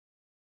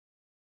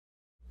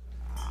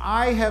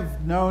I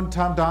have known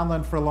Tom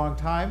Donilon for a long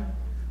time.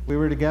 We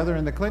were together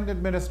in the Clinton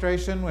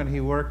administration when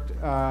he worked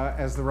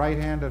as the right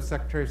hand of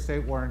Secretary of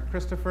State Warren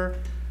Christopher.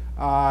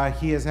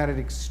 He has had an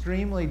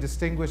extremely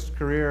distinguished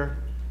career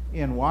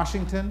in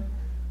Washington,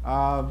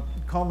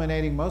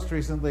 culminating most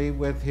recently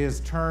with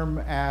his term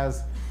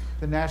as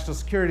the National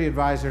Security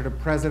Advisor to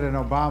President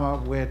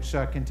Obama, which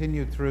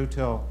continued through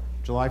till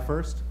July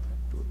 1st.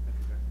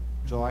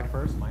 July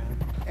 1st.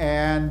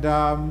 And,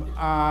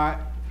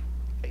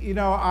 you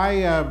know,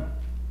 I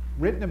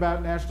written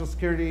about National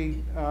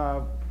Security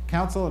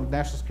Council and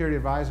National Security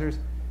Advisors,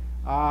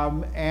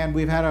 and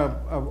we've had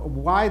a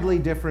widely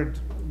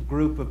different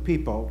group of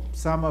people,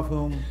 some of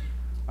whom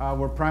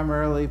were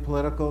primarily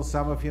political,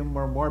 some of whom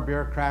were more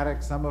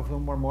bureaucratic, some of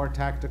whom were more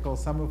tactical,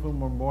 some of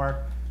whom were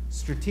more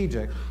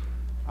strategic.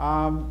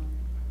 Tom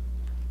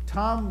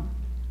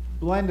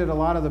blended a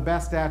lot of the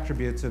best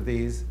attributes of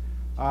these,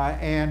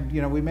 and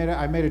you know,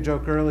 I made a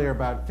joke earlier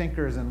about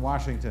thinkers in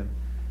Washington.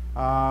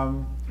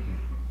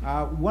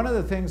 One of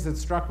the things that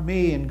struck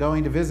me in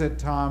going to visit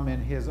Tom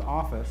in his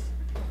office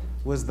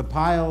was the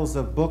piles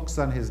of books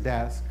on his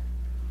desk,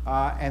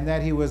 and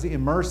that he was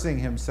immersing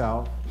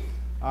himself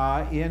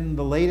in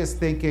the latest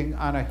thinking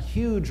on a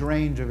huge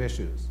range of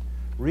issues.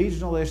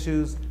 Regional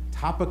issues,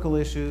 topical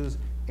issues,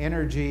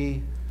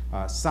 energy,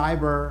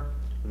 cyber,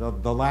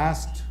 the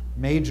last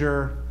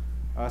major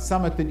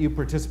summit that you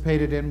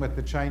participated in with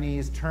the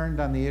Chinese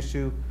turned on the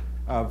issue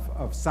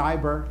of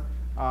cyber.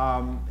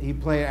 He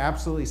played an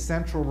absolutely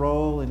central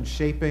role in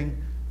shaping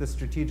the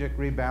strategic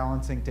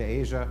rebalancing to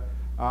Asia,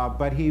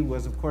 but he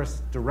was, of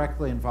course,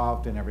 directly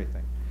involved in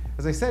everything.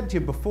 As I said to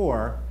you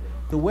before,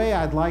 the way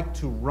I'd like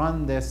to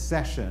run this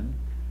session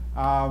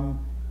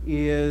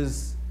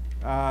is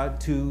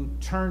to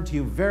turn to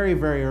you very,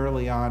 very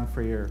early on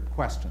for your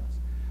questions.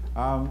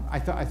 I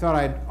thought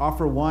I'd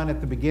offer one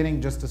at the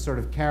beginning just to sort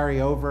of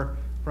carry over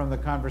from the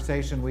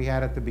conversation we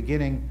had at the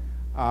beginning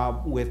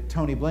with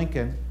Tony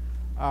Blinken,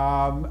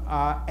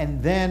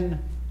 and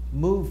then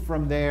move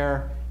from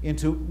there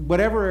into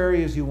whatever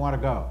areas you want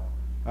to go.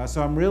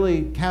 So I'm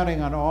really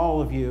counting on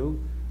all of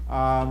you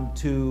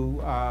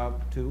to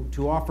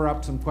offer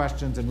up some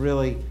questions and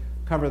really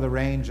cover the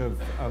range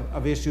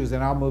of issues,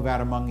 and I'll move out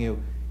among you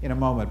in a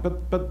moment.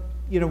 But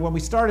you know, when we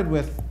started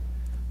with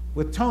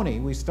Tony,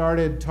 we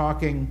started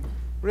talking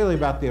really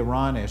about the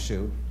Iran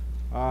issue,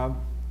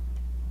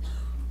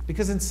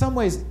 because in some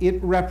ways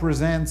it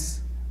represents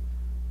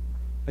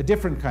a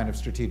different kind of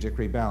strategic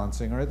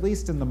rebalancing, or at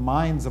least in the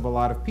minds of a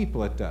lot of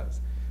people it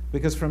does.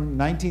 Because from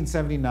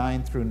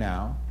 1979 through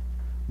now,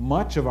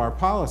 much of our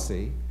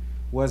policy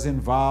was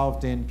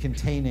involved in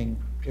containing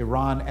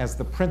Iran as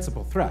the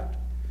principal threat,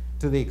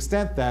 to the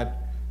extent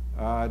that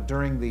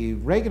during the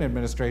Reagan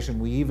administration,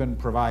 we even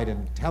provide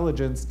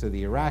intelligence to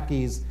the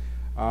Iraqis,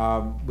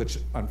 which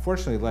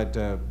unfortunately led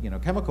to, you know,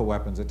 chemical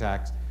weapons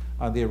attacks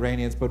on the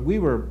Iranians, but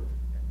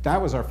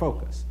that was our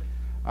focus.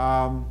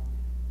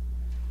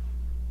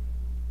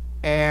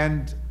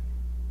 And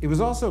it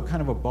was also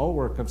kind of a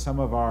bulwark of some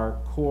of our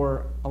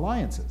core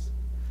alliances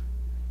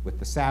with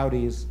the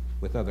Saudis,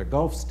 with other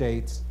Gulf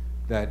states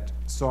that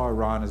saw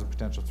Iran as a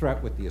potential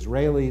threat, with the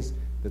Israelis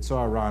that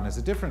saw Iran as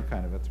a different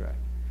kind of a threat.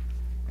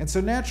 And so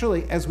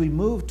naturally, as we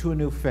move to a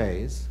new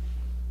phase,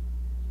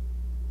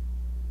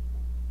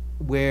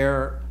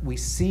 where we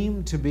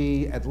seem to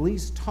be at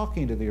least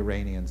talking to the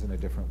Iranians in a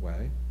different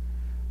way,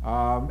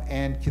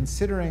 and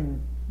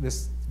considering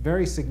this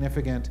very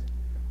significant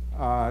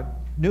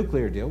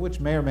nuclear deal, which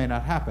may or may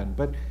not happen,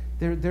 but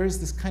there is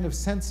this kind of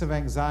sense of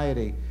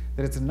anxiety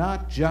that it's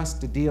not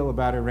just a deal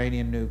about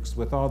Iranian nukes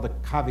with all the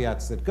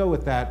caveats that go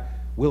with that.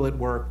 Will it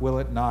work? Will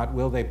it not?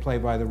 Will they play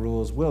by the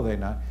rules? Will they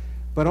not?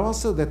 But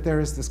also that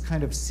there is this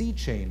kind of sea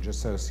change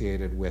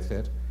associated with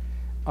it,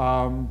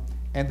 and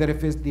that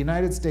if the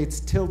United States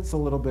tilts a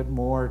little bit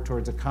more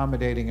towards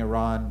accommodating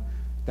Iran,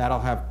 that'll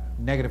have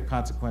negative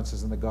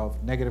consequences in the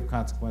Gulf, negative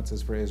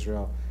consequences for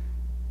Israel,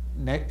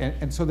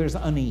 and so there's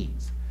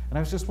unease. And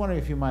I was just wondering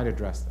if you might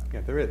address that.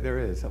 Yeah, there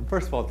is.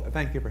 First of all,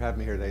 thank you for having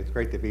me here today. It's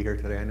great to be here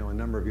today. I know a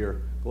number of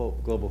your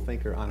Global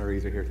Thinker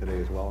honorees are here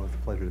today as well, and it's a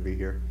pleasure to be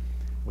here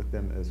with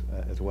them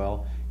as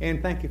well.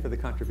 And thank you for the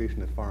contribution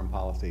that foreign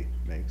policy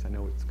makes. I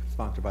know it's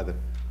sponsored by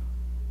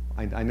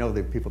I know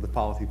the people at the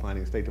Policy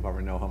Planning and State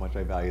Department know how much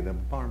I value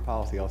them. Foreign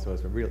policy also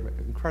has a real,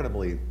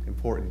 incredibly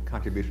important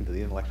contribution to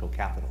the intellectual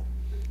capital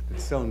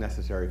that's so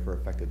necessary for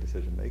effective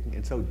decision making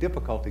and so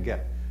difficult to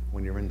get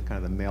when you're in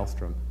kind of the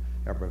maelstrom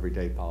of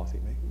everyday policy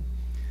making.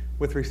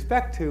 With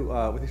respect to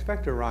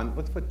Iran,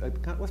 let's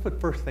put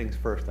first things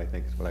first. I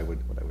think is what I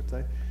would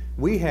say.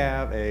 We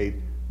have a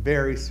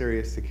very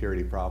serious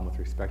security problem with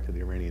respect to the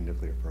Iranian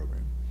nuclear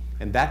program,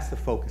 and that's the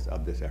focus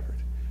of this effort,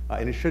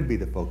 and it should be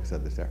the focus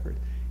of this effort.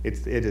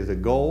 It is a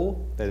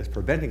goal that is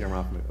preventing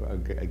Iran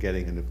from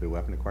getting a nuclear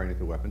weapon, acquiring a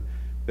nuclear weapon,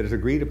 that is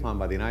agreed upon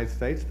by the United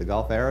States, the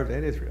Gulf Arabs,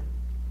 and Israel,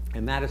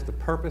 and that is the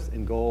purpose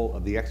and goal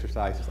of the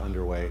exercises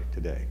underway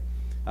today.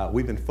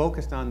 We've been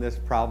focused on this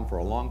problem for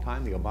a long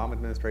time. The Obama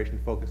administration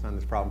focused on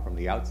this problem from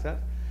the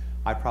outset.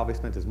 I probably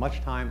spent as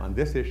much time on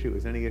this issue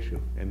as any issue,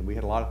 and we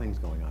had a lot of things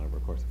going on over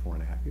the course of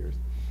 4.5 years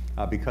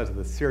because of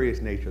the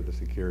serious nature of the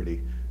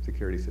security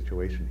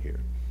situation here.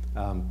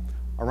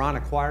 Iran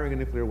acquiring a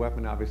nuclear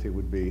weapon obviously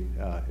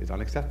is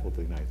unacceptable to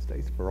the United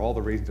States for all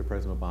the reasons that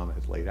President Obama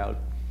has laid out.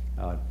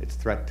 Its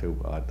threat to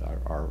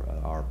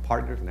our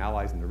partners and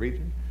allies in the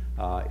region,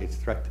 its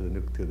threat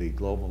to the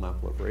global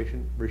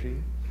nonproliferation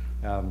regime,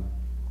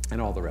 and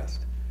all the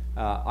rest.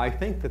 I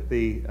think that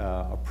the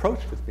approach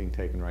that's being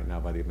taken right now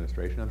by the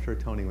administration, I'm sure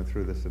Tony went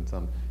through this in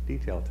some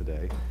detail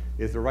today,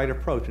 is the right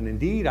approach. And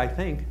indeed, I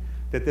think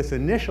that this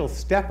initial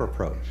step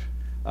approach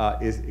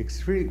is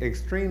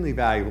extremely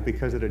valuable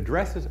because it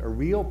addresses a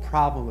real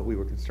problem that we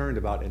were concerned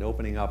about in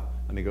opening up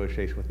a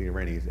negotiation with the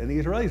Iranians. And the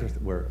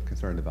Israelis were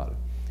concerned about it.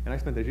 And I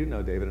spent, as you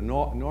know, David, an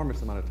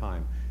enormous amount of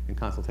time in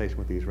consultation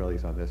with the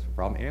Israelis on this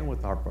problem and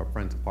with our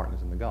friends and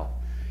partners in the Gulf.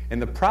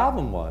 And the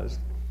problem was,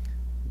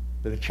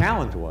 the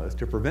challenge was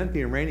to prevent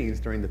the Iranians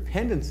during the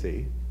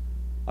pendency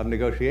of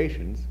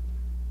negotiations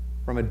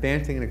from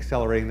advancing and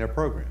accelerating their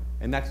program.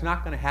 And that's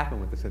not going to happen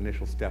with this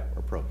initial step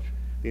approach.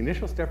 The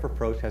initial step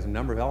approach has a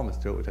number of elements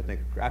to it which I think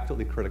are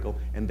absolutely critical,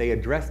 and they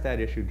address that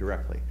issue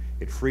directly.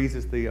 It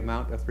freezes the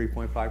amount of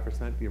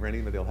 3.5%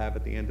 uranium that they'll have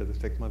at the end of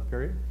the 6-month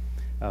period.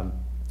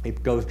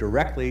 It goes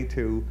directly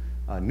to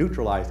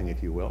neutralizing,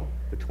 if you will,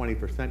 the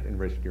 20%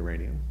 enriched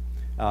uranium.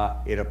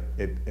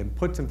 It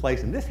puts in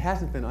place, and this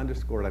hasn't been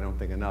underscored, I don't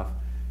think, enough,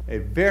 a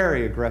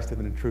very aggressive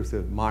and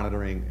intrusive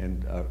monitoring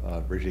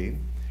and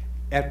regime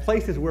at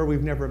places where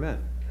we've never been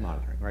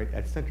monitoring, right?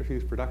 At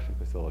centrifuge production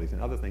facilities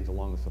and other things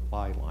along the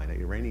supply line, at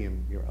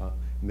uranium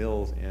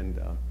mills and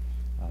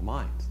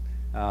mines.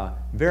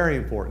 Very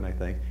important, I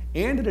think.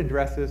 And it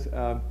addresses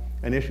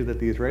an issue that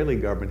the Israeli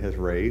government has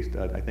raised,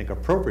 I think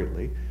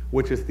appropriately,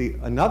 which is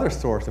another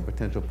source of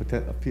potential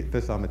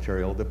fissile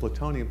material, the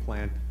plutonium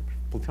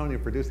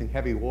producing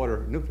heavy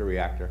water nuclear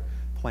reactor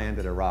planned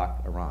at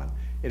Iran.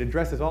 It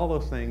addresses all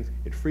those things,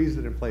 it freezes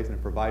it in place, and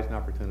it provides an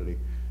opportunity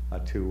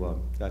to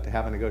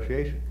have a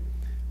negotiation.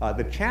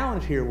 The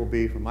challenge here will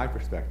be, from my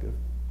perspective,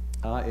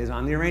 is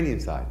on the Iranian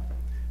side.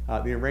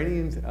 The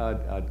Iranians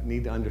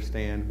need to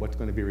understand what's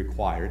going to be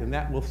required, and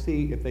that we'll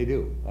see if they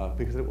do,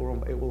 because it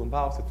will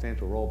involve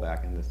substantial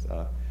rollback in this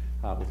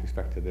with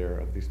respect to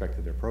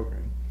their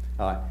program,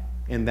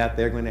 in that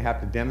they're going to have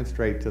to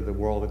demonstrate to the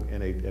world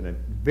in a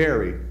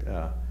very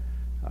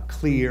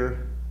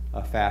clear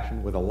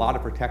fashion, with a lot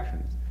of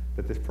protections,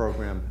 that this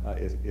program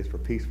is for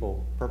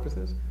peaceful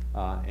purposes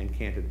and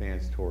can't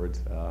advance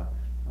towards a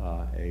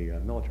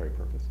military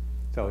purpose.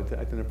 So it's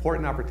an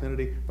important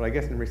opportunity, but I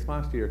guess in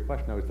response to your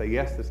question, I would say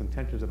yes, there's some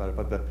tensions about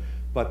it,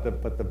 but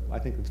I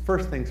think it's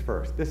first things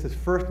first. This is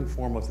first and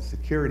foremost a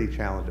security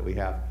challenge that we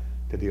have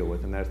to deal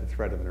with, and that is the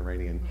threat of an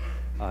Iranian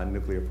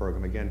nuclear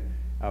program. Again,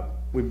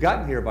 we've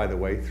gotten here, by the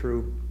way,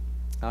 through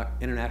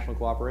international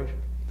cooperation.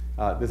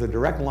 There's a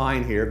direct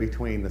line here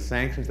between the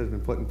sanctions that have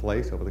been put in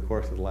place over the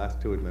course of the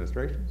last 2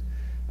 administrations.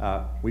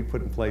 We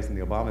put in place in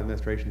the Obama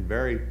administration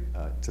very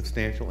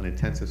substantial and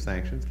intensive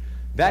sanctions.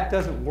 That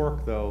doesn't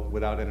work, though,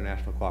 without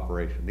international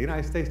cooperation. The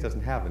United States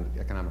doesn't have an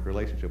economic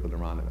relationship with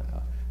Iran,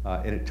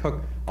 and it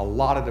took a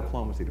lot of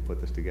diplomacy to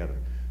put this together.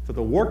 So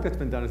the work that's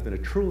been done has been a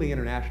truly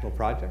international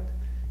project.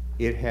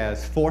 It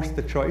has forced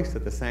the choice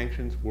that the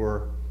sanctions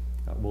were,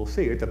 we'll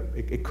see,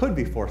 it could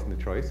be forcing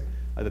the choice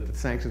that the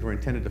sanctions were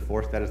intended to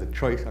force. That is a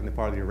choice on the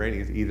part of the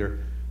Iranians, either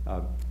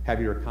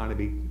have your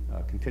economy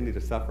continue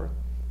to suffer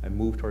and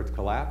move towards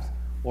collapse,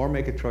 or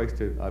make a choice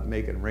to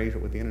make an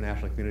arrangement with the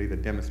international community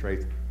that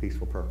demonstrates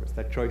peaceful purpose.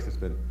 That choice is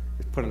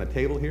put on the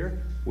table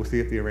here. We'll see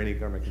if the Iranian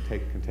government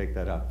can take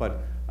that up.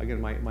 But again,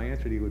 my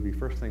answer to you would be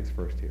first things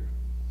first here.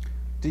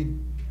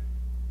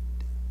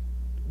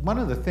 One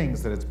of the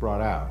things that it's brought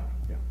out,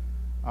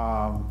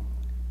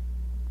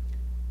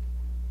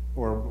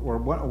 or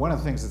one of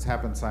the things that's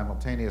happened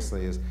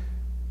simultaneously is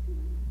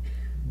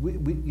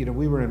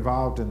we were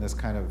involved in this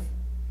kind of,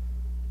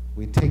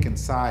 we'd taken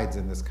sides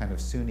in this kind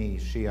of Sunni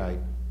Shiite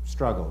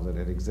struggle that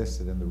had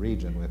existed in the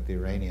region, with the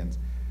Iranians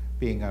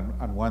being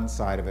on one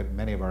side of it, and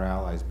many of our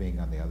allies being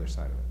on the other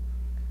side of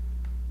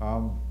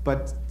it.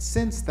 But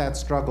since that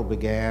struggle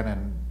began,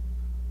 and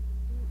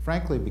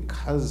frankly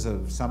because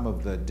of some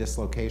of the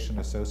dislocation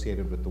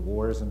associated with the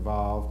wars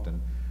involved, and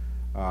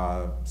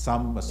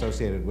some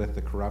associated with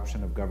the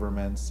corruption of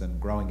governments and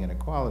growing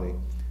inequality,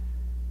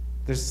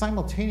 there's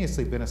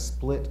simultaneously been a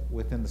split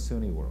within the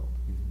Sunni world.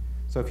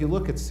 So if you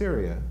look at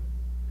Syria,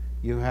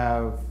 you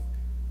have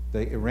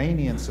the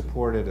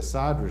Iranian-supported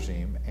Assad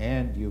regime,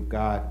 and you've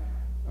got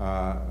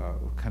a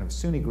kind of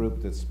Sunni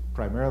group that's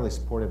primarily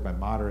supported by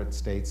moderate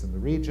states in the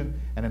region,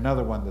 and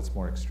another one that's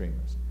more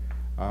extremist.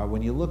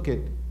 When you look at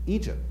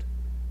Egypt,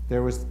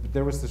 there was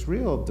this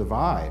real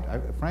divide.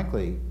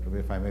 Frankly,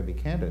 if I may be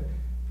candid,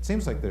 it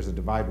seems like there's a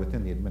divide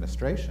within the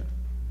administration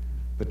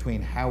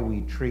between how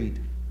we treat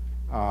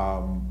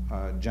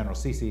General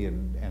Sisi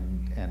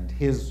and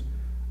his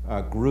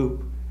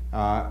group,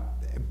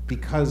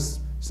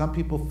 because some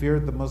people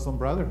feared the Muslim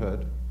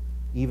Brotherhood,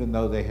 even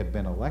though they had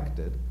been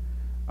elected,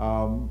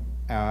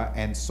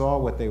 and saw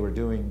what they were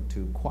doing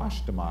to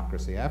quash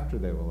democracy after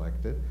they were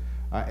elected,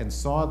 and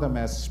saw them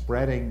as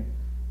spreading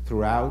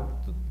throughout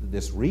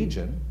this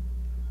region,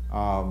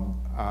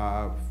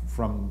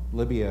 from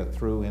Libya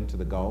through into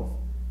the Gulf,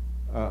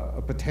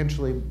 a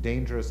potentially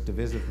dangerous,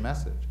 divisive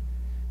message.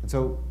 And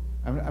so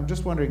I'm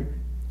just wondering,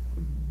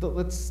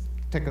 let's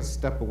take a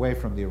step away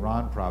from the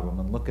Iran problem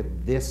and look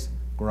at this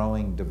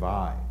growing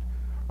divide.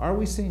 Are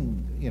we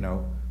seeing,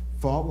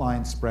 fault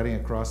lines spreading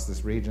across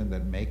this region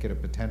that make it a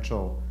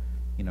potential,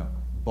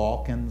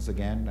 Balkans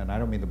again? And I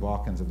don't mean the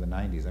Balkans of the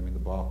 90s, I mean the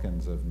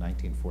Balkans of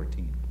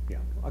 1914. Yeah,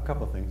 a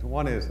couple of things.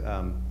 One is,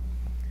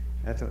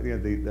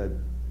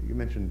 you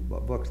mentioned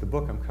books. The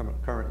book I'm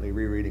currently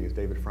rereading is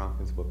David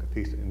Fromkin's book, A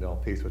Peace to End All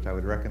Peace, which I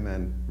would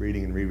recommend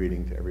reading and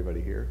rereading to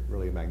everybody here.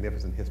 Really a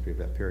magnificent history of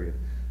that period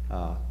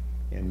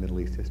in Middle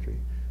East history.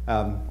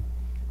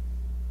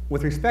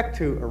 With respect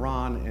to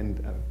Iran,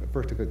 and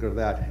first to go to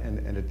that,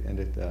 and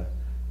it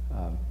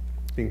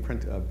being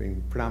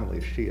predominantly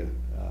a Shia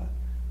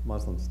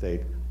Muslim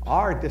state,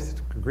 our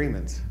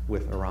disagreements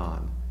with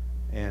Iran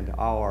and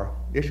our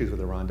issues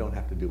with Iran don't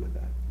have to do with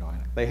that.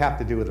 They have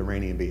to do with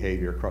Iranian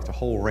behavior across a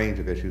whole range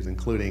of issues,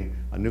 including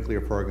a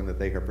nuclear program that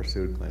they have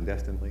pursued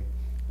clandestinely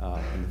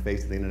in the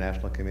face of the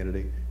international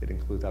community. It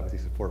includes, obviously,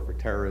 support for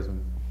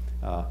terrorism.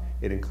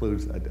 It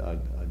includes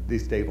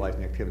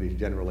destabilizing activities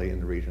generally in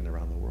the region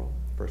around the world.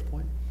 First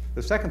point.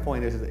 The second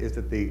point is that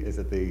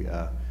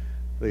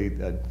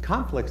the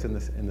conflicts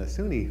in the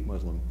Sunni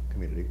Muslim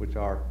community, which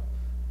are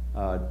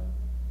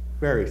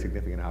very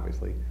significant,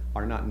 obviously,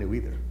 are not new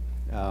either.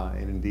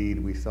 And indeed,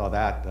 we saw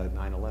that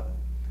 9/11.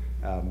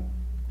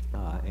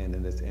 And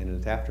in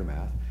its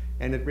aftermath.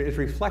 And it is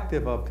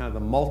reflective of kind of the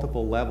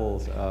multiple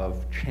levels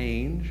of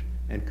change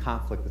and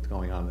conflict that's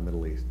going on in the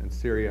Middle East. And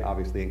Syria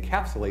obviously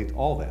encapsulates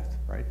all that,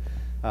 right?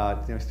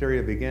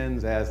 Syria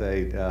begins as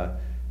a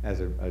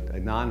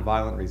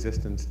nonviolent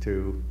resistance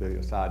to the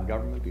Assad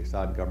government. The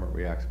Assad government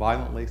reacts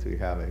violently, so you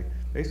have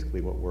basically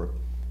what were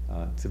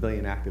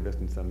civilian activists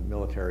and some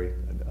military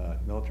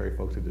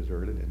folks who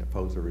deserted and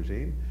opposed the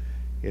regime.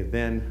 It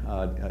then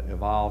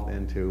evolved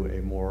into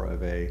more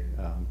of a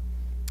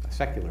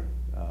secular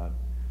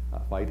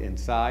fight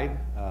inside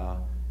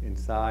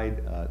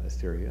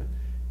Syria,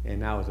 and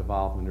now has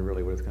evolved into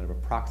really what is kind of a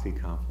proxy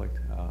conflict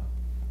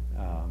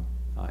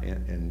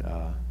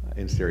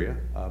in Syria,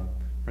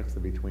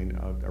 principally between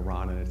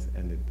Iran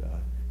and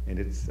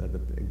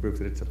the groups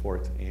that it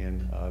supports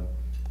and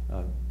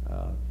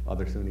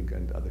other Sunni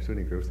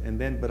groups,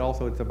 but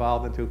also it's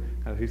evolved into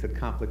kind of, as you said,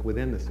 conflict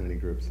within the Sunni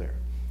groups there.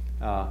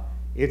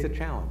 It's a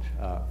challenge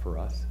for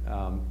us.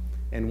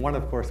 And one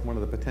of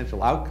the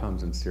potential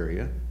outcomes in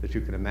Syria that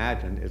you can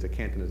imagine is a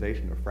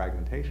cantonization or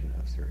fragmentation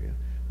of Syria.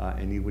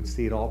 And you would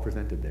see it all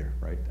presented there,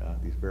 right?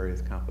 These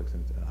various conflicts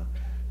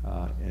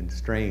and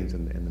strains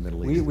in the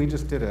Middle East. We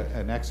just did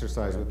an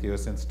exercise with the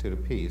U.S. Institute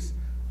of Peace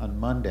on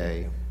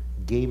Monday,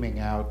 gaming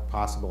out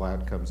possible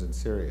outcomes in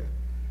Syria.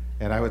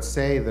 And I would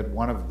say that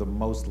one of the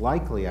most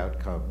likely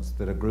outcomes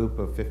that a group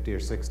of 50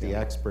 or 60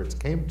 experts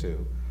came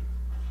to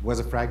was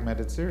a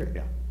fragmented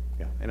Syria.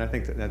 Yeah, and I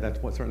think that's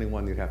certainly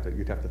one you'd have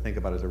to think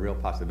about as a real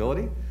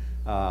possibility.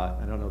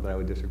 I don't know that I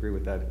would disagree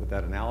with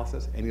that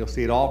analysis, and you'll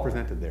see it all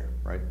presented there,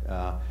 right?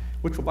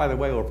 Which will, by the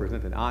way, will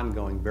present an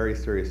ongoing, very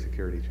serious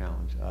security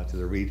challenge to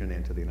the region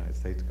and to the United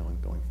States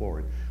going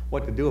forward.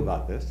 What to do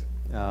about this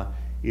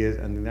is,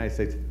 and the United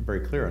States is very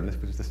clear on this,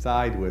 but is to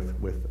side with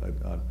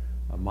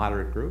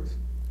moderate groups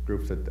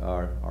that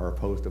are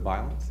opposed to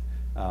violence.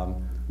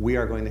 We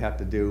are going to have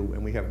to do,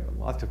 and we have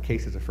lots of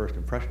cases of first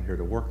impression here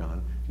to work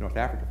on. North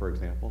Africa, for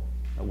example,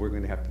 we're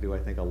going to have to do, I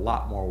think, a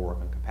lot more work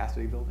on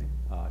capacity building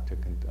to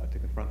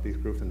confront these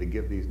groups and to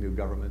give these new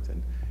governments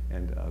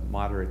and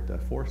moderate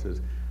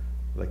forces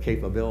the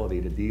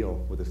capability to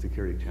deal with the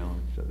security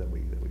challenge that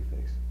we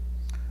face.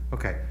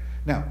 Okay.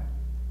 Now,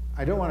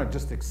 I don't want to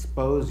just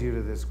expose you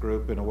to this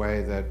group in a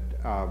way that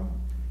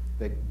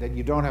that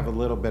you don't have a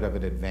little bit of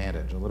an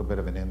advantage, a little bit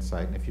of an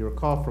insight. And if you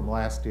recall from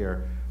last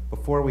year,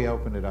 before we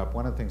opened it up,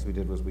 one of the things we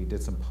did was we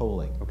did some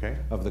polling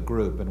of the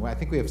group, and I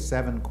think we have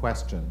 7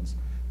 questions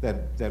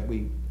that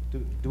we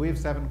do. We have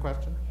 7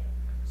 questions?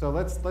 So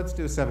let's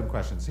do 7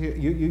 questions. Here,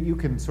 you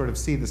can sort of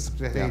see the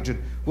stage,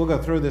 and we'll go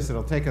through this.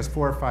 It'll take us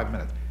 4 or 5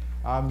 minutes.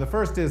 The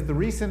first is, the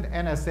recent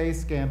NSA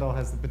scandal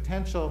has the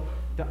potential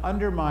to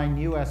undermine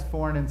U.S.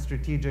 foreign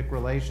and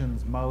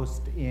relations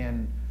most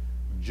in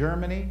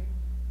Germany,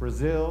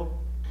 Brazil,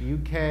 the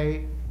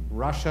UK,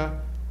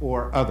 Russia,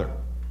 or other.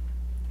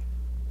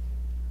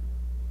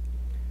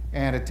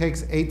 And it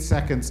takes 8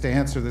 seconds to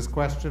answer this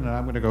question, and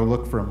I'm going to go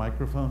look for a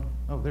microphone.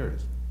 Oh, there it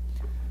is.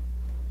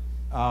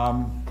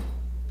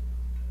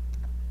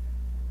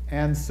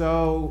 And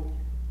so,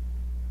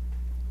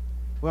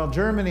 well,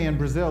 Germany and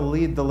Brazil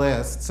lead the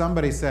list.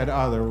 Somebody said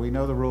other. We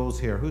know the rules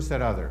here. Who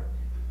said other?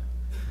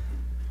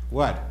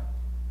 What?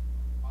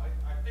 I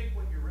think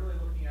what you're really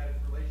looking at is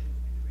relations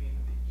between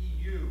the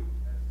EU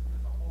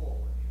as a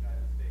whole and the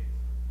United States,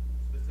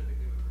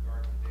 specifically with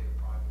regard to data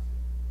privacy.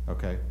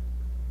 Okay.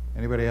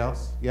 Anybody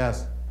else?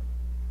 Yes?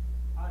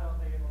 I don't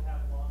think it will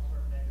have a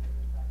long-term negative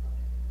impact on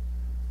the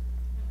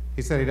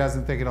He said he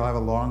doesn't think it'll have a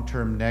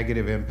long-term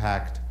negative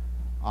impact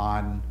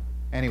on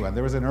anyone.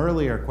 There was an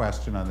earlier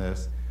question on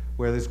this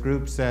where this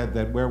group said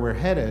that where we're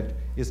headed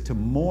is to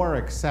more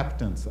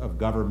acceptance of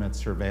government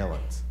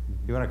surveillance.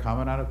 You want to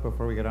comment on it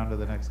before we get on to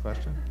the next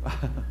question?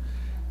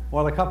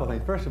 Well, a couple of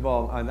things. First of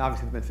all,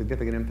 obviously there's been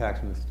significant impacts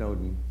from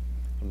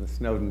the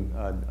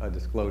Snowden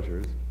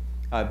disclosures.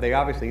 They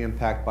obviously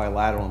impact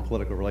bilateral and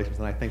political relations,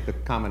 and I think the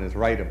comment is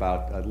right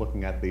about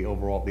looking at the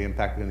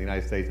impact in the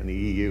United States and the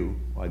EU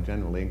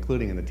generally,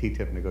 including in the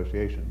TTIP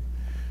negotiations.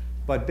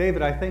 But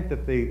David, I think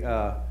that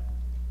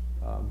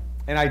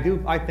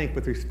I think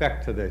with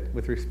respect to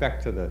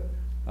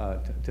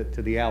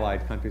the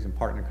allied countries and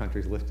partner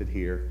countries listed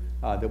here,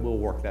 that we'll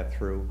work that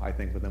through. I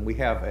think with them, we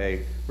have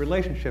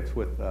relationships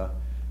with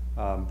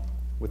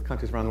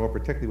countries around the world,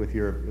 particularly with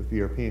the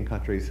European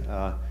countries,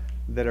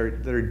 that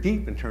are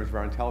deep in terms of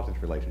our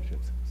intelligence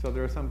relationships. So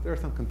there are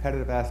some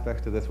competitive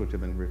aspects to this which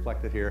have been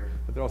reflected here,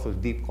 but there are also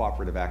deep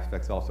cooperative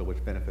aspects also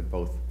which benefit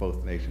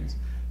both nations.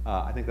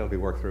 I think that'll be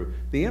worked through.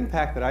 The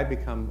impact that I've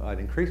become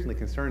increasingly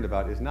concerned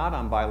about is not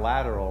on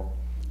bilateral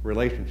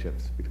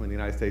relationships between the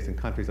United States and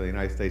countries of the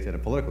United States and a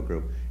political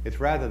group. It's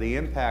rather the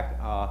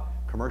impact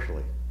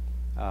commercially,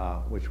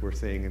 which we're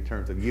seeing in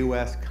terms of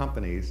U.S.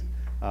 companies,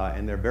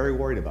 and they're very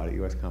worried about it,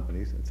 U.S.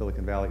 companies in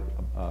Silicon Valley,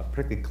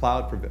 particularly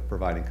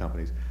cloud-providing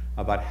companies,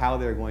 about how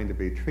they're going to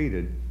be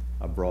treated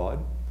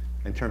abroad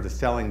in terms of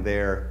selling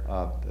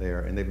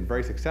and they've been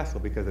very successful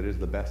because it is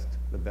the best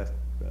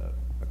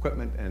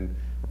equipment and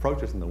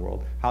approaches in the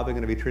world, how they're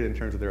going to be treated in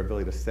terms of their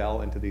ability to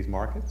sell into these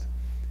markets,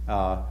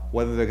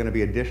 whether there are going to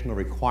be additional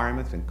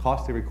requirements and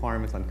costly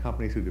requirements on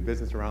companies who do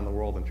business around the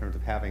world in terms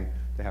of having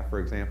to have, for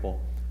example,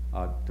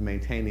 to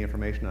maintain the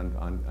information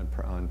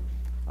on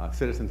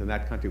citizens in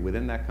that country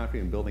within that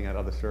country and building out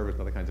other servers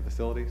and other kinds of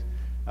facilities.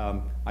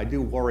 I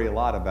do worry a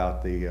lot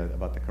about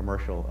the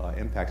commercial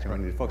impacts we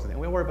need to focus on, and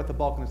we worry about the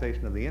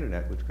balkanization of the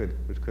internet,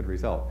 which could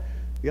result.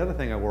 The other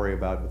thing I worry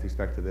about with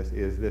respect to this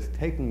is this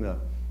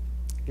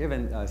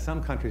given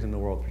some countries in the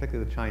world,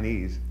 particularly the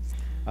Chinese,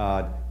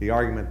 the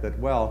argument that,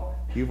 well,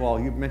 you've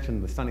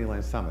mentioned the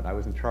Sunnyland Summit. I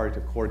was in charge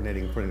of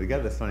coordinating and putting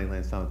together the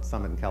Sunnyland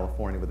Summit in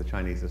California with the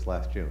Chinese this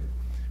last June.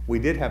 We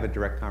did have a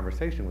direct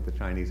conversation with the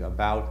Chinese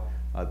about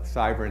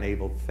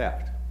cyber-enabled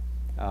theft.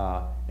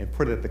 And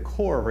put it at the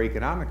core of our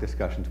economic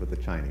discussions with the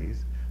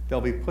Chinese.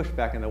 There'll be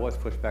pushback, and there was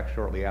pushback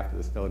shortly after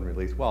the Snowden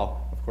release.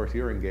 Well, of course,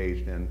 you're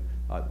engaged in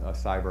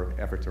cyber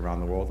efforts around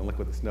the world, and look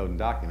at the Snowden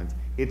documents.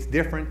 It's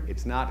different.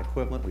 It's not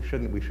equivalent. We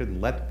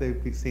shouldn't let them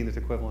be seen as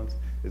equivalents.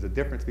 There's a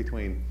difference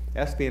between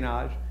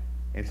espionage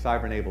and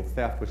cyber-enabled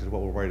theft, which is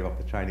what we're worried about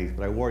with the Chinese.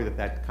 But I worry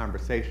that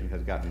conversation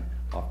has gotten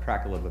off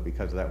track a little bit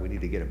because of that. We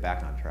need to get it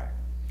back on track.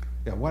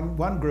 Yeah,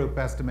 one group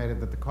estimated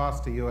that the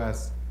cost to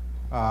U.S.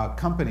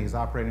 Companies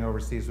operating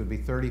overseas would be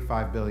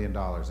 $35 billion.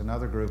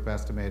 Another group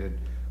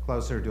estimated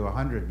closer to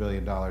 $100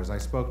 billion. I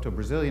spoke to a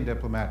Brazilian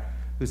diplomat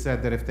who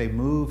said that if they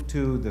move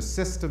to the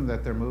system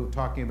that they're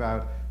talking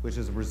about, which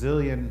is a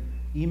Brazilian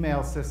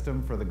email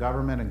system for the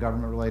government and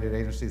government-related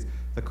agencies,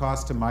 the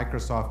cost to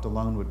Microsoft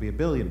alone would be $1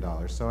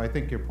 billion. So I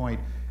think your point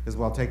is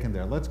well taken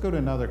there. Let's go to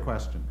another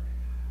question.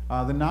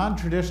 The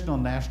non-traditional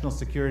national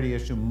security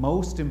issue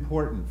most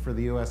important for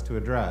the U.S. to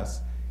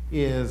address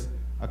is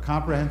a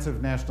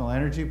comprehensive national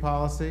energy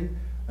policy,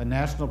 a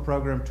national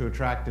program to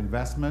attract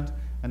investment,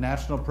 a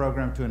national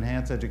program to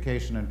enhance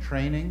education and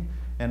training,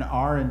 an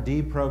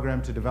R&D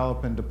program to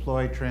develop and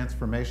deploy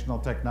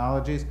transformational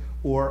technologies,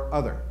 or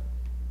other.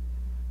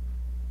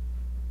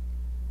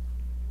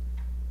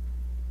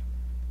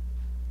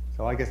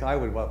 So I guess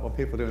while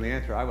people are doing the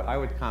answer, I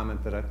would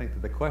comment that I think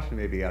that the question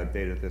may be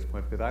outdated at this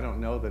point because I don't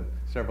know that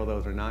several of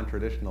those are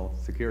non-traditional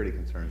security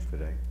concerns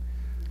today.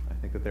 I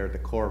think that they're at the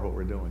core of what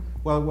we're doing.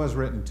 Well, it was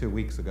written 2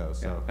 weeks ago,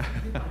 so.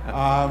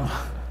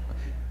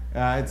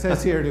 Yeah. It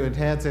says here to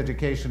enhance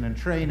education and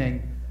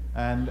training,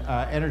 and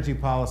energy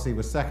policy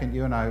was second.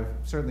 You and I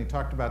certainly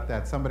talked about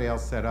that. Somebody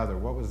else said other.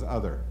 What was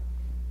other?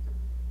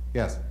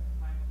 Yes?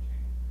 Climate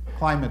change.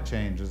 Climate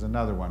change is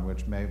another one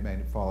which may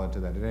fall into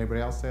that. Did anybody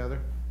else say other?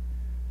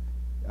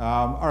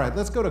 All right,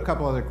 let's go to a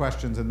couple other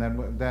questions, and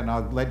then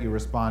I'll let you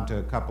respond to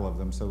a couple of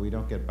them so we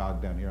don't get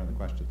bogged down here on the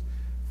questions.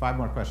 5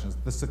 more questions.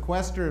 The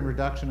sequester and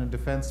reduction in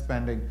defense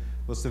spending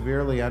will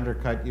severely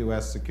undercut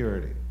U.S.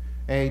 security.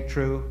 A,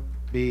 true.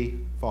 B,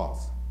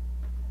 false.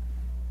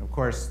 Of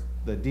course,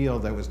 the deal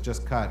that was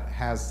just cut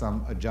has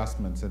some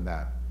adjustments in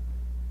that,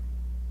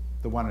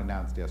 the one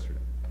announced yesterday.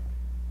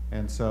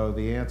 And so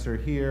the answer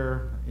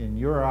here, in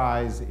your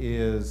eyes,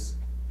 is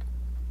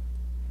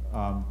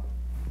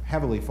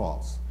heavily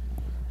false.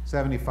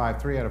 75,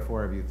 3 out of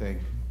 4 of you think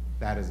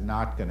that is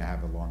not going to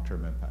have a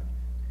long-term impact.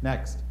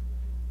 Next.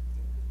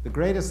 The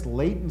greatest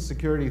latent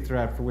security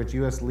threat for which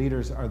U.S.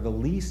 leaders are the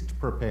least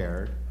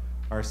prepared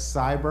are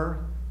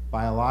cyber,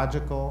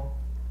 biological,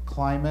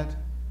 climate,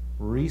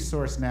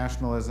 resource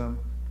nationalism,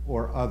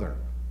 or other.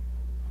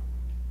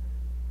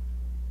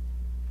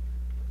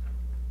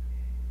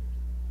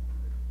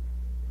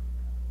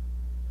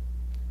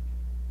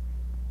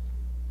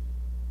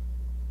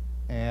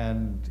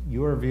 And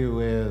your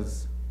view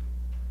is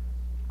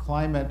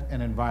climate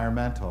and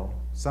environmental.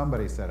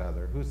 Somebody said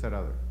other. Who said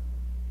other?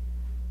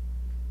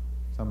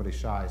 Somebody's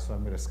shy, so I'm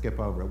going to skip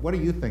over it. What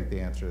do you think the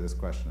answer to this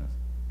question is?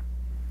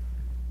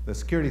 The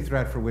security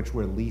threat for which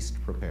we're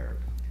least prepared.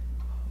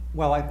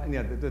 Well,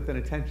 there's been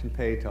attention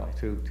paid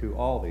to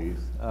all these.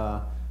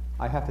 I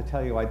have to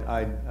tell you,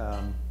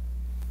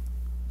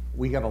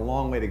 we have a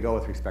long way to go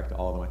with respect to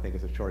all of them, I think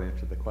is a short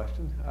answer to the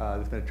question.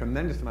 There's been a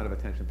tremendous amount of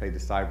attention paid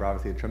to cyber,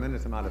 obviously a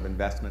tremendous amount of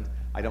investment.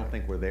 I don't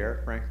think we're there,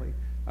 frankly,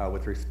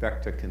 with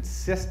respect to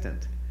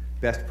consistent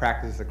best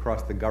practices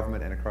across the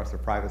government and across the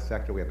private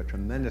sector. We have a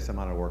tremendous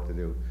amount of work to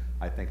do,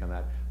 I think, on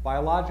that.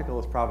 Biological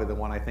is probably the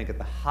one I think at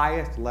the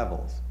highest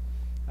levels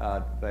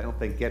that I don't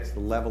think gets the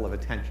level of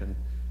attention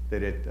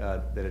that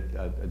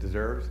it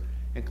deserves.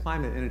 And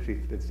climate and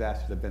energy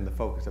disasters have been the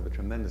focus of a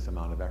tremendous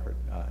amount of effort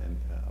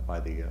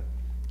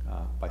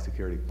by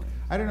security plans.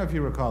 I don't know if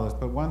you recall this,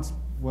 but once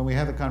when we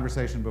had the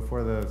conversation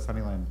before the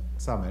Sunnyland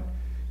Summit,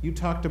 you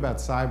talked about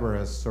cyber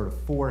as sort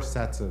of 4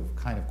 sets of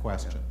kind of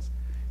questions. Yeah.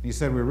 And you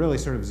said we're really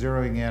sort of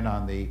zeroing in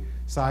on the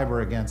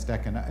cyber against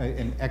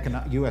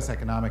U.S.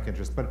 economic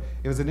interests, but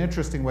it was an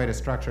interesting way to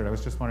structure it. I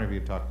was just wondering if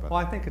you'd talk about Well,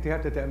 I think that you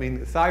have to, I mean,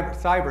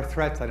 cyber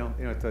threats,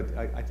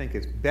 I think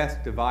it's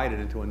best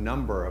divided into a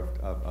number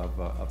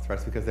of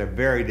threats because they're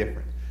very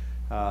different.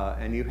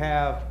 And you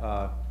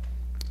have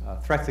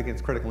threats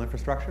against critical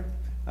infrastructure,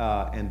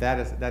 and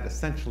that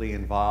essentially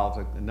involves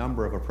a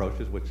number of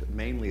approaches, which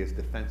mainly is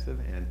defensive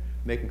and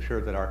making sure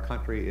that our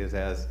country is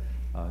as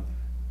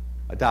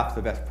adopts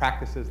the best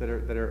practices that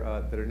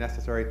are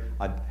necessary,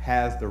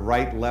 has the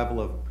right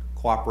level of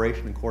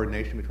cooperation and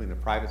coordination between the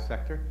private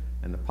sector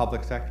and the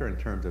public sector in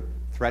terms of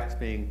threats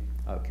being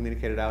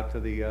communicated out to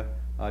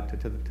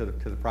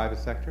the private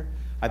sector.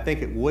 I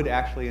think it would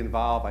actually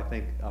involve,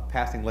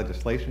 passing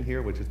legislation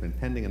here, which has been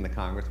pending in the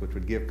Congress, which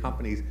would give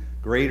companies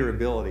greater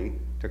ability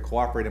to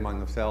cooperate among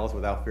themselves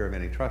without fear of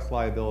antitrust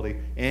liability,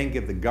 and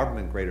give the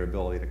government greater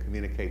ability to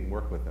communicate and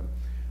work with them.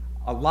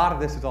 A lot of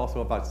this is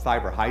also about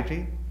cyber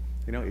hygiene.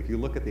 You know, if you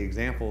look at the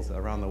examples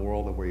around the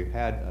world of where you've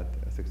had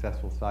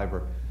successful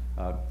cyber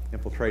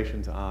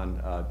infiltrations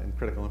in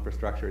critical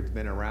infrastructure, it's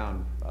been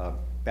around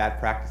bad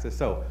practices.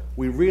 So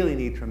we really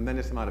need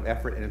tremendous amount of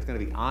effort, and it's going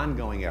to be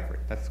ongoing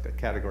effort. That's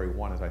category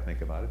 1 as I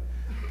think about it.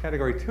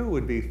 Category 2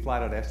 would be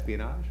flat-out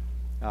espionage,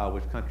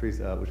 which countries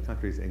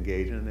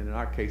engage in. And in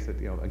our case,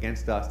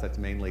 against us, that's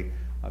mainly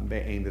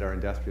aimed at our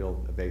industrial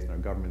base and our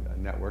government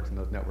networks, and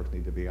those networks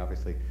need to be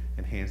obviously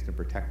enhanced and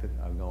protected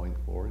going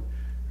forward.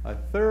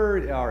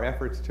 Third are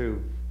efforts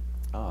to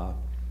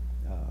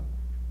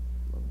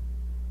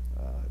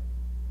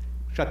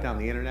shut down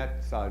the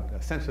internet,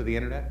 censor the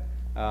internet,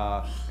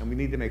 and we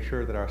need to make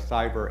sure that our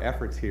cyber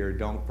efforts here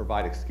don't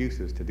provide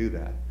excuses to do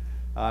that.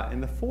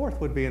 And the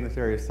fourth would be in this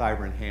area of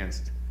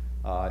cyber-enhanced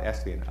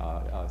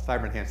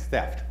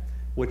theft,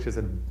 which is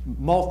a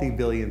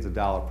multi-billions of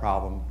dollar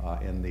problem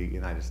in the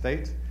United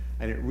States,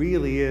 and it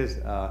really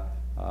is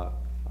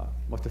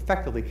most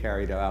effectively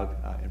carried out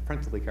and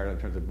principally carried out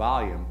in terms of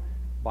volume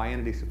by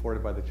entities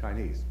supported by the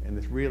Chinese. And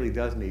this really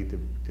does need to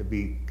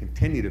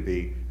continue to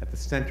be at the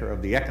center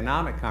of the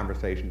economic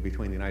conversation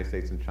between the United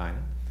States and China.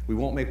 We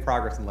won't make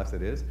progress unless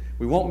it is.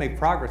 We won't make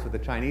progress with the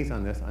Chinese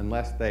on this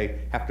unless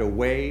they have to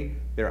weigh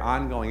their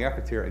ongoing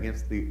efforts here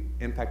against the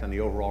impact on the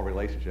overall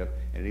relationship,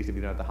 and it needs to be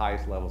done at the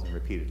highest levels and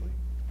repeatedly.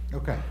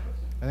 Okay,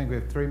 I think we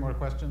have 3 more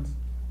questions.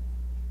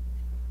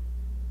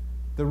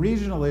 The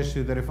regional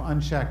issue that, if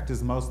unchecked,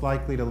 is most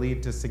likely to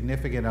lead to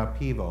significant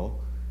upheaval,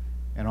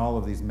 and all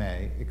of these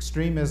may: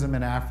 extremism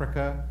in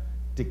Africa,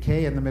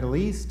 decay in the Middle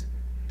East,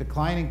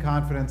 declining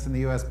confidence in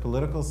the US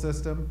political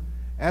system,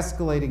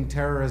 escalating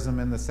terrorism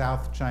in the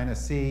South China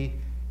Sea,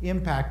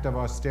 impact of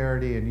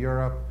austerity in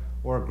Europe,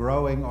 or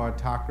growing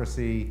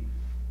autocracy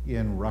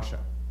in Russia.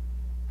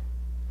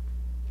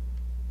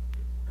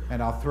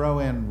 And I'll throw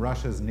in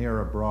Russia's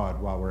near abroad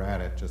while we're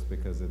at it, just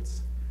because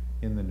it's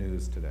in the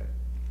news today.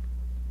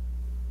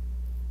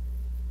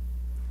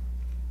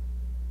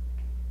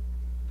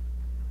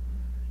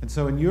 And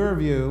so in your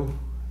view,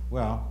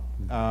 well,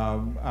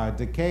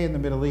 decay in the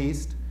Middle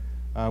East,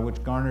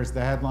 which garners the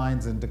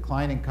headlines, and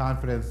declining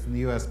confidence in the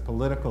US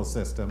political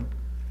system.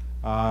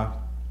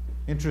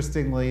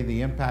 Interestingly,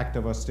 the impact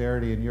of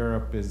austerity in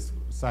Europe is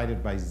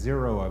cited by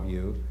 0 of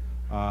you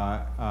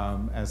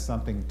as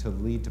something to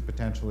lead to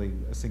potentially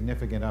a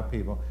significant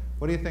upheaval.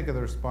 What do you think of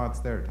the response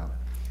there, Tom?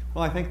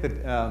 Well, I think that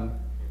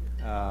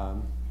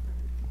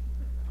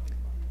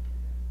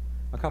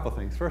a couple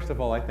things. First of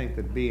all, I think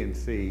that B and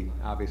C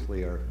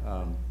obviously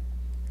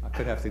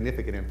could have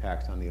significant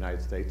impacts on the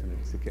United States and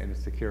its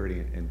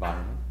security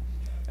environment.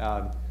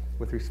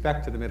 With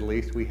respect to the Middle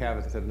East, we have,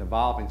 as I said, an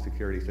evolving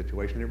security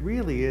situation. It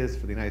really is,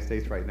 for the United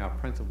States right now,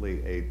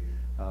 principally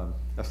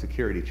a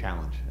security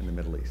challenge in the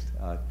Middle East,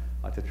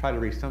 to try to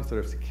reach some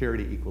sort of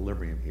security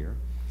equilibrium here.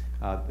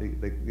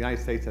 The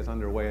United States has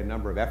underway a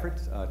number of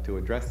efforts to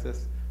address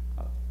this.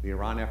 The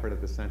Iran effort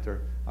at the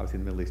center, obviously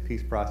the Middle East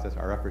peace process,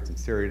 our efforts in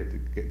Syria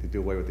to do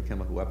away with the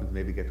chemical weapons,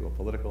 maybe get to a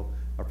political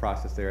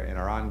process there, and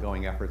our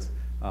ongoing efforts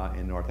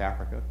in North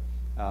Africa.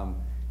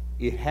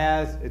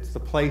 It's the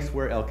place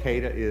where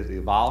Al-Qaeda is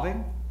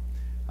evolving.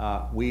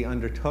 We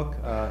undertook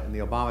in the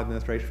Obama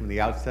administration from the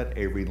outset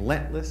a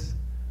relentless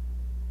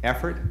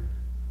effort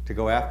to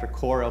go after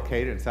core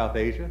Al-Qaeda in South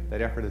Asia.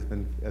 That effort has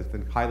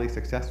been highly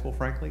successful,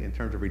 frankly, in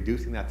terms of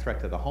reducing that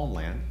threat to the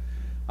homeland.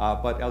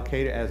 But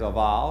Al-Qaeda has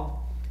evolved,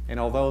 and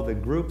although the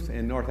groups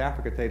in North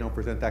Africa, they don't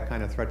present that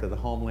kind of threat to the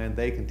homeland,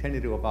 they continue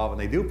to evolve,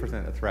 and they do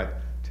present a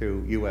threat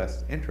to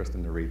U.S. interest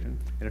in the region.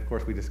 And of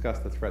course, we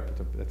discussed the threat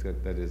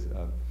that is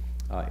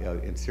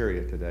in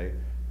Syria today,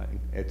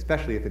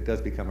 especially if it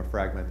does become a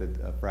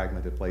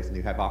fragmented place, and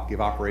you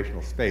give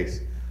operational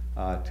space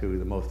to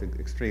the most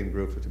extreme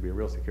groups, which would be a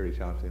real security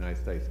challenge to the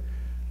United States.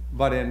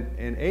 But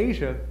in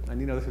Asia,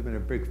 and this has been a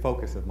big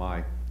focus of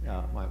my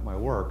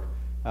work,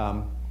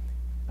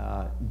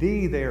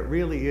 there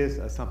really is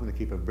something to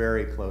keep a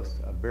very close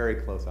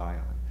eye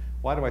on.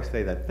 Why do I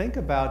say that? Think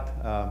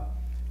about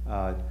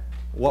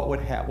what would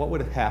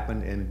have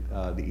happened in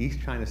the East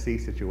China Sea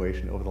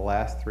situation over the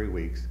last 3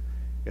 weeks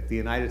if the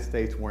United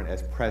States weren't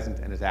as present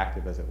and as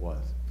active as it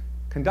was.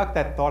 Conduct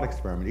that thought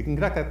experiment. You can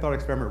conduct that thought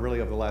experiment really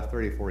over the last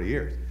 30 or 40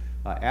 years.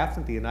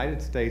 Absent the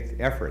United States'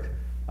 effort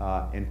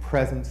and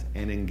presence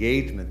and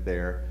engagement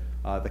there,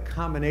 the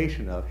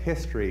combination of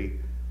history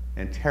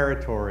and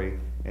territory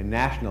and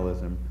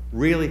nationalism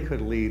really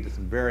could lead to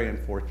some very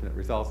unfortunate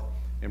results,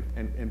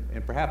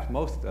 and perhaps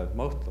most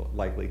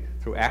likely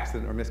through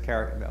accident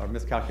or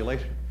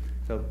miscalculation.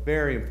 So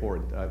very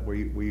important, where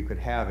you could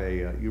have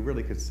you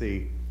really could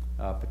see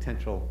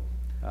potential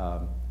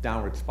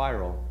downward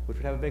spiral, which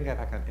would have a big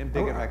impact in the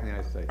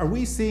United States. Are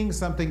we seeing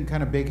something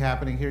kind of big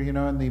happening here?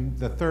 In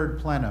the third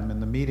plenum, in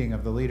the meeting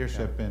of the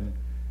leadership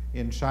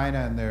in China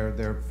and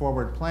their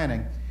forward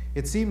planning,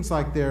 it seems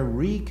like they're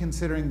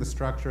reconsidering the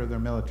structure of their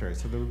military.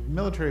 So the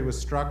military was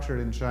structured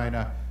in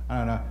China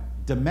on a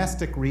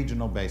domestic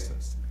regional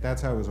basis.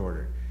 That's how it was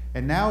ordered.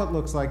 And now it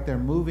looks like they're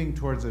moving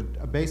towards a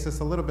basis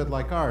a little bit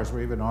like ours,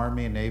 where you have an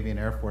Army, and Navy, and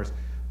Air Force.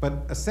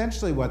 But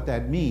essentially what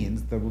that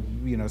means, the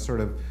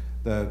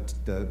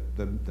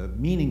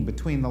meaning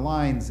between the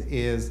lines,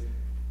 is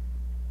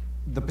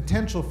the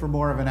potential for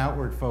more of an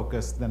outward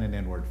focus than an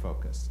inward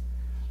focus.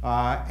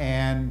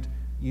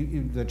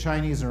 The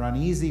Chinese are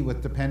uneasy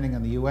with depending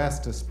on the US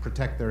to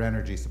protect their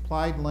energy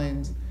supply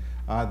lanes.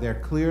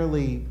 They're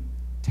clearly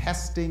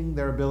testing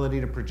their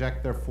ability to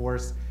project their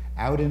force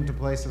out into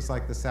places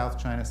like the South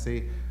China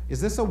Sea.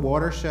 Is this a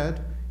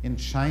watershed in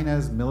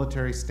China's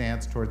military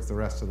stance towards the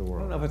rest of the world?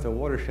 I don't know if it's a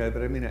watershed,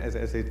 but I mean,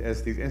 as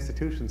these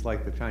institutions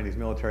like the Chinese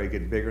military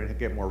get bigger and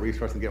get more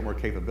resources and get more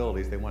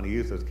capabilities, they want to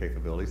use those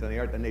capabilities,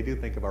 and they do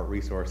think about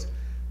resource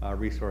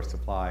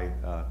supply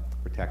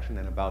protection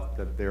and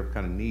about their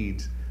kind of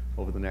needs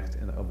over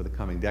the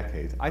coming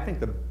decades. I think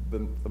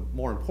the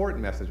more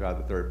important message out of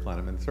the third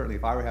plenum, and certainly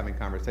if I were having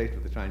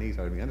conversations with the Chinese,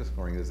 I would be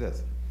underscoring is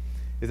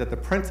that the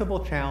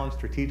principal challenge,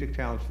 strategic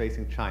challenge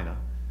facing China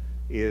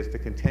is to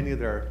continue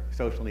their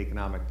social and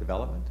economic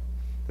development,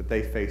 that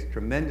they face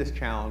tremendous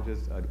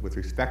challenges with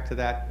respect to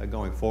that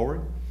going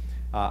forward.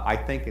 I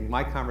think in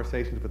my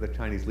conversations with the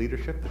Chinese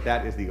leadership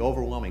that is the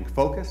overwhelming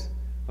focus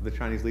of the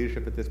Chinese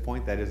leadership at this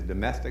point, that is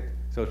domestic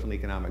social and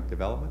economic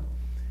development.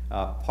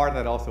 Part of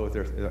that also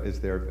is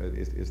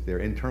their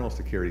internal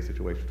security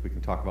situation, which we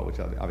can talk about, which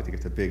obviously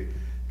gets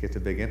a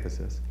big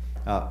emphasis.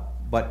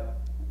 But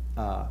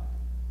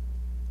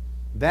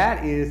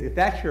if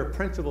that's your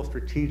principal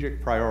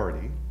strategic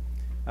priority,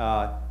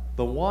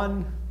 the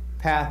one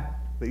path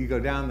that you go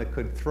down that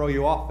could throw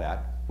you off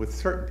that with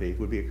certainty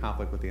would be a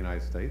conflict with the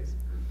United States.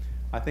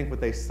 I think what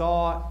they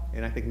saw,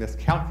 and I think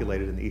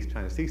miscalculated in the East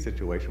China Sea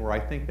situation, where I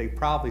think they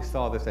probably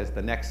saw this as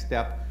the next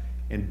step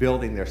in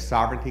building their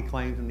sovereignty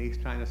claims in the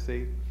East China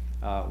Sea,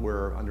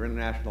 where under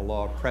international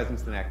law,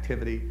 presence and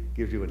activity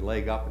gives you a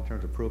leg up in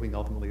terms of proving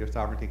ultimately your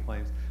sovereignty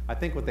claims. I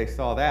think what they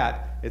saw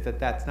is that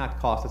that's not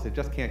costless. It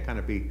just can't kind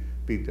of be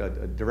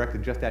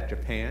directed just at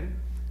Japan.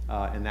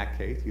 In that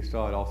case, you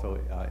saw it also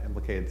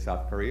implicated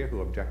South Korea,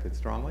 who objected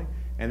strongly,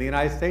 and the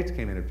United States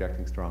came in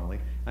objecting strongly.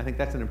 And I think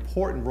that's an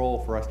important role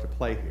for us to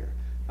play here.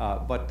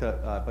 But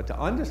to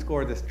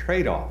underscore this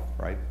trade-off,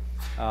 right,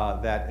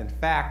 that in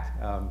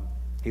fact,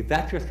 if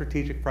that's your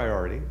strategic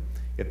priority,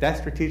 if that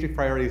strategic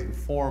priority is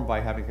informed by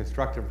having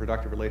constructive and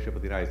productive relationship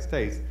with the United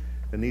States,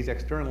 then these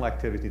external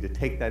activities need to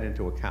take that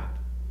into account.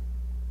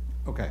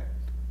 Okay.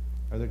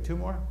 Are there two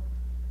more?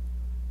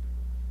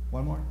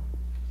 One more?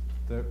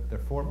 There are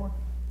four more?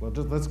 Well,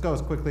 let's go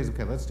as quickly as we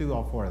can. Let's do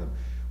all four of them.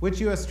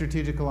 Which U.S.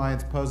 strategic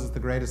alliance poses the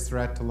greatest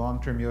threat to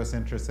long-term U.S.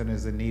 interests and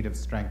is in need of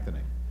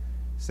strengthening?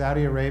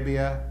 Saudi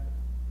Arabia,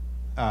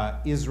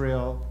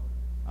 Israel,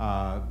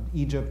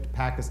 Egypt,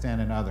 Pakistan,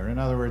 and other. In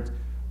other words,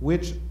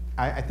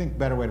 I think a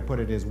better way to put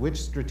it is, which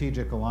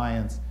strategic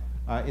alliance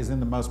is in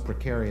the most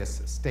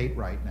precarious state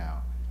right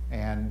now,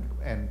 and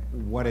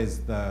what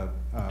is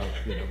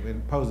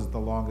it poses the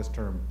longest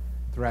term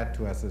threat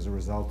to us as a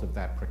result of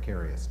that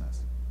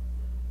precariousness?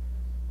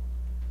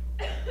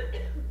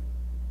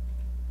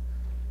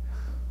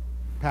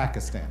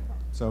 Pakistan,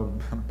 so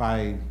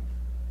by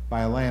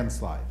a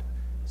landslide.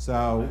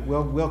 So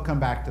we'll come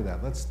back to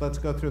that. Let's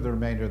go through the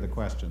remainder of the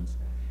questions.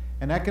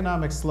 An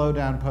economic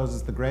slowdown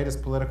poses the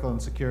greatest political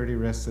and security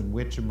risks in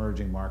which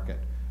emerging market?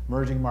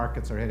 Emerging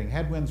markets are hitting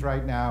headwinds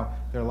right now.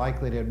 They're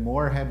likely to hit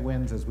more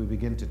headwinds as we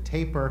begin to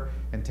taper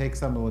and take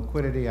some of the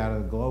liquidity out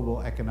of the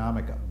global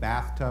economic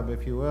bathtub,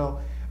 if you will.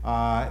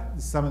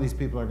 Some of these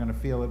people are going to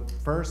feel it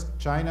first.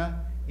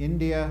 China,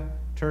 India,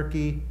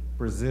 Turkey,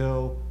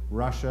 Brazil,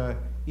 Russia,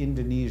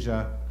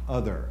 Indonesia,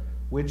 other.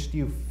 Which do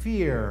you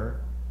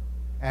fear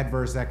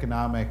adverse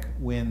economic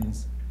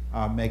winds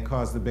may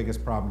cause the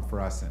biggest problem for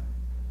us in?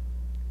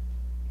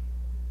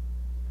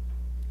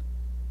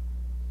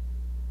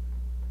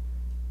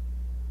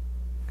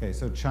 Okay,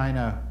 so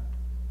China,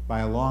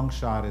 by a long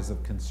shot, is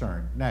of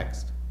concern.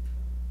 Next.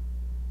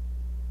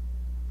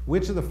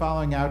 Which of the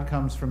following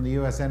outcomes from the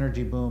US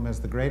energy boom has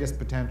the greatest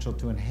potential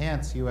to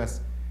enhance US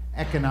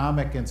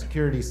economic and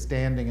security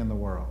standing in the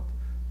world?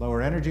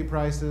 Lower energy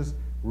prices,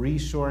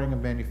 reshoring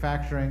of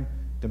manufacturing,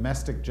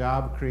 domestic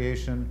job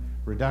creation,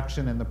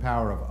 reduction in the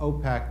power of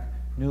OPEC,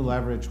 new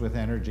leverage with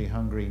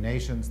energy-hungry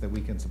nations that we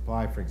can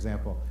supply, for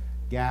example,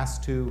 gas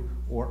to,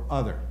 or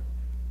other.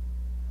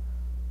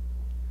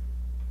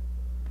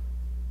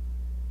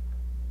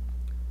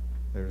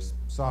 There's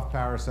soft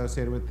power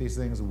associated with these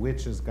things.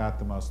 Which has got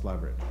the most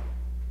leverage?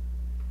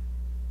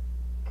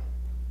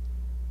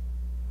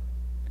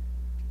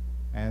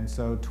 And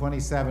so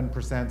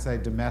 27% say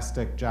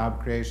domestic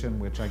job creation,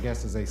 which I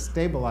guess is a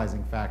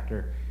stabilizing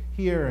factor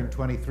here, and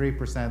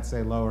 23%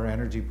 say lower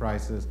energy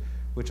prices,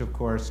 which of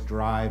course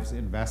drives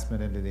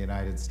investment into the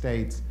United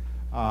States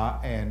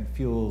and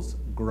fuels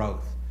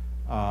growth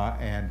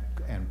and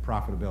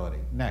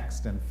profitability.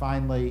 Next, and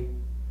finally,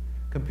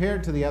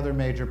 compared to the other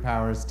major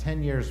powers,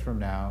 10 years from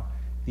now,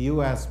 the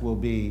US will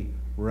be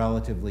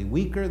relatively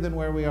weaker than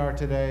where we are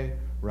today,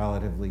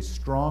 relatively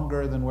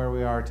stronger than where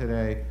we are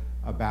today,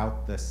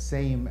 about the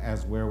same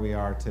as where we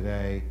are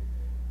today.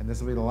 And this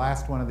will be the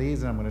last one of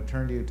these, and I'm going to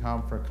turn to you,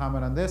 Tom, for a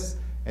comment on this,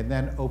 and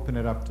then open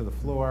it up to the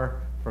floor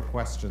for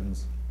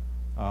questions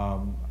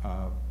from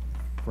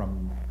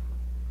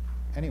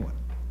anyone.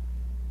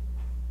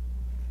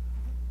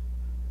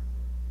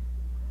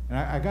 And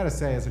I got to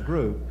say, as a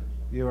group,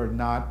 you are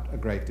not a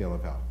great deal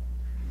of help.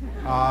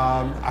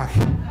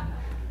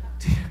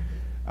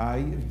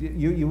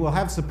 You will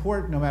have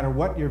support no matter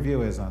what your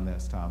view is on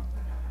this, Tom.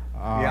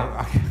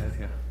 Yeah.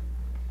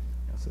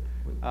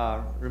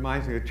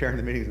 Reminds me of chairing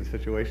the meetings in the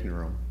Situation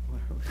Room.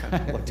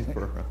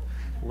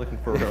 looking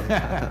for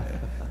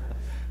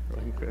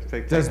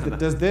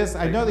does this,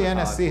 I know the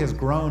NSC has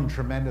grown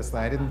tremendously.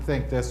 I didn't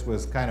think this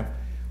was kind of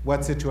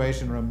what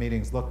Situation Room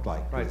meetings looked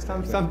like. Right,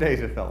 some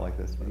days it felt like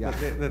this. But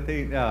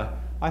yeah.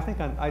 I think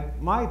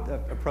my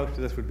approach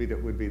to this would be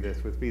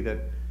that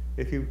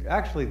if you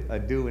actually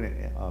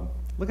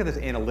look at this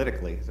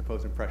analytically as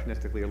opposed to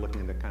impressionistically, or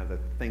looking into kind of the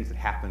things that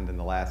happened in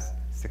the last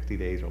 60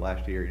 days or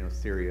last year,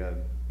 Syria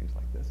and things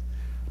like this,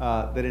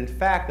 that in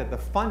fact that the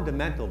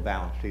fundamental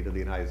balance sheet of the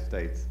United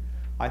States,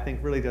 I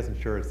think, really does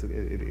ensure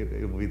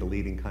it will be the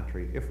leading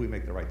country if we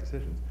make the right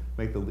decisions,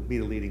 be the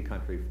leading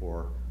country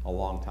for a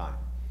long time.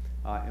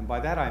 And by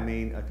that I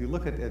mean, if you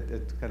look at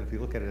it,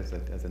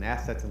 as an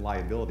assets and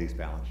liabilities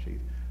balance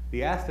sheet,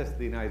 the assets of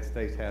the United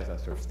States has a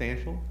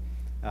substantial,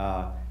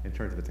 in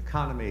terms of its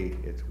economy,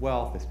 its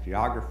wealth, its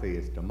geography,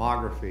 its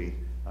demography,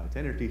 its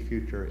energy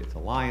future, its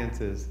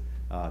alliances,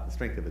 the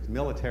strength of its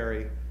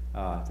military,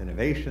 its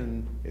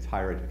innovation, its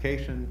higher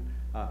education,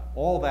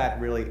 all that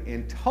really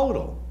in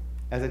total,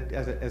 as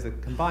a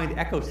combined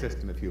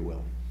ecosystem, if you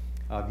will,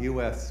 of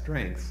US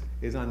strengths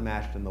is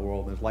unmatched in the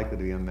world and is likely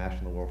to be unmatched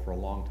in the world for a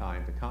long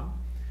time to come.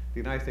 The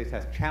United States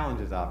has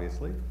challenges,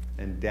 obviously,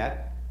 in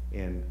debt,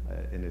 in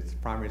its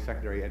primary and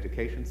secondary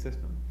education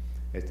system,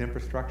 its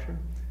infrastructure,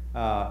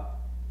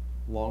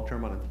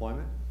 long-term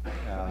unemployment,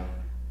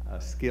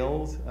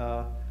 skills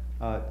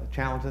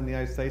challenge in the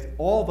United States.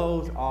 All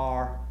those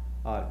are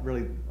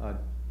really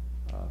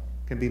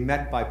can be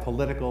met by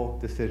political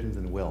decisions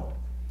and will.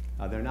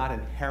 They're not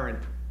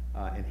inherent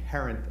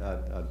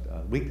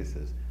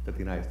weaknesses that the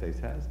United States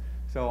has.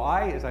 So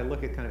as I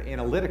look at kind of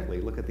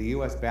analytically, look at the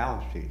U.S.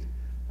 balance sheet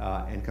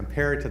and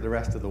compare it to the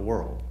rest of the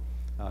world.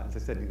 As I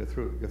said, you go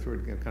through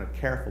it kind of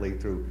carefully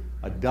through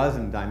a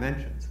dozen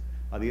dimensions.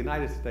 The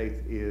United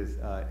States is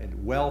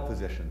well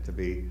positioned to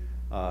be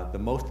the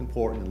most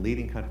important and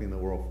leading country in the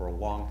world for a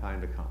long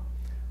time to come.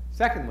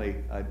 Secondly,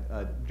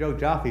 Joe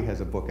Jaffe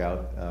has a book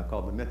out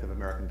called The Myth of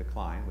American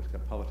Decline, which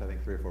got published, I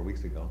think, 3 or 4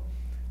 weeks ago.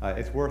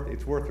 It's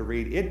worth a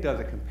read. It does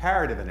a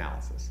comparative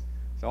analysis.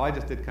 So I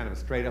just did kind of a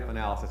straight-up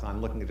analysis on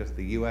looking at just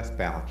the U.S.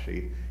 balance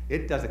sheet.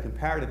 It does a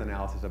comparative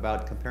analysis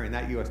about comparing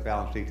that U.S.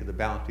 balance sheet to the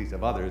balance sheets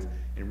of others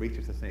and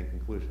reaches the same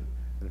conclusion.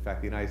 And in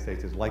fact, the United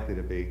States is likely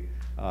to be,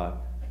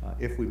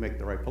 if we make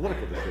the right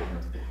political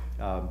decisions,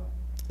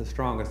 the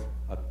strongest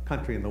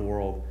country in the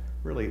world,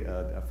 really,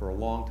 for a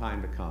long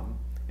time to come.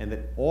 And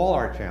that all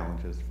our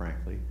challenges,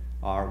 frankly,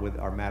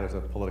 are matters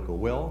of political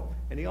will.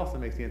 And he also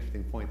makes the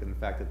interesting point that, in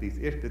fact, that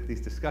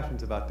these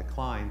discussions about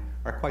decline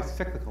are quite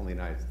cyclical in the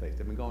United States.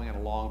 They've been going on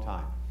a long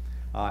time.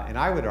 And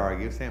I would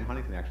argue, Sam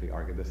Huntington actually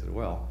argued this as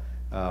well,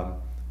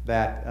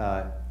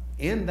 that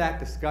in that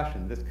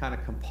discussion, this kind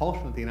of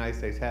compulsion that the United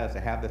States has to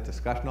have this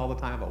discussion all the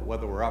time about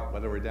whether we're up,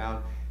 whether we're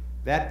down,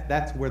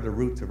 that's where the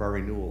roots of our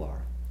renewal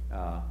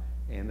are.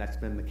 And that's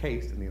been the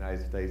case in the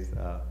United States,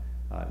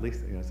 at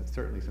least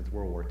certainly since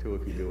World War II,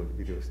 if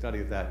you do a study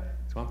of that.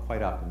 So I'm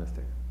quite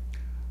optimistic.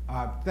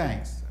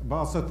 Thanks. But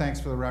also thanks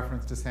for the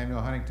reference to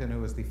Samuel Huntington,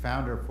 who was the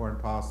founder of foreign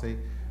policy.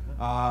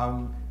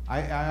 I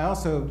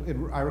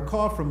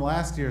recall from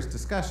last year's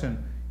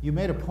discussion, you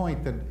made a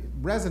point that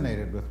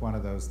resonated with one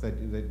of those that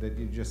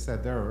you just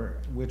said there,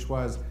 which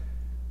was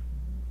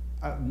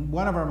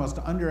one of our most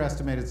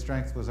underestimated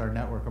strengths was our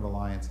network of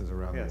alliances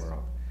around the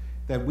world.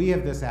 That we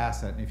have this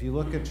asset, and if you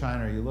look at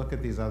China, or you look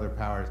at these other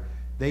powers,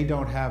 they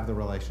don't have the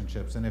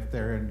relationships, and if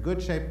they're in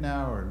good shape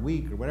now or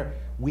weak or whatever,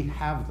 we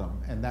have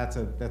them, and that's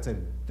a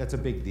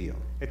big deal.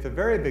 It's a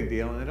very big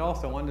deal, and it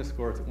also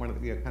underscores one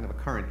of the kind of a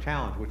current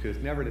challenge, which is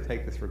never to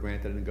take this for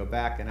granted and go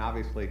back and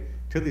obviously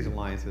to these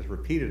alliances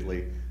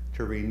repeatedly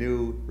to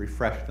renew,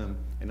 refresh them,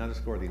 and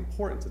underscore the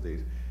importance of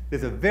these.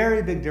 There's a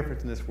very big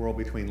difference in this world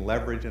between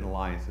leverage and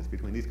alliances,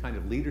 between these kind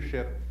of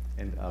leadership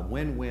and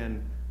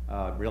win-win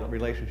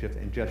relationships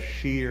and just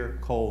sheer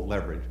cold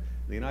leverage.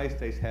 The United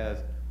States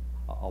has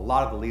a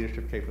lot of the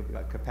leadership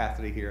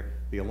capacity here,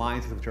 the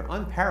alliances which are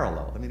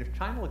unparalleled. I mean, if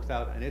China looks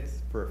out in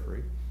its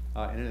periphery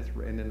and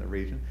in the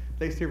region,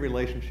 they see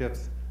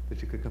relationships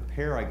that you could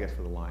compare, I guess,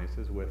 with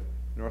alliances with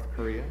North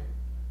Korea,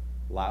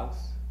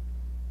 Laos,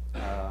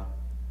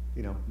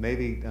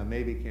 maybe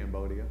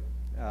Cambodia.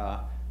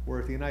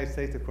 Whereas the United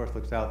States, of course,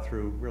 looks out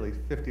through really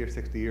 50 or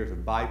 60 years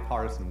of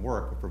bipartisan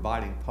work of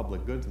providing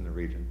public goods in the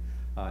region.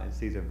 And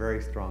sees a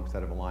very strong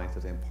set of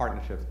alliances and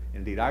partnerships.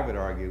 Indeed, I would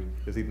argue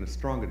there's even a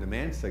stronger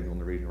demand signal in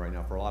the region right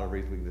now for a lot of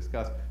reasons we can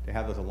discuss to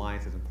have those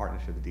alliances and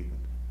partnerships deepened.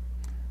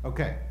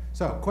 Okay,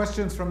 so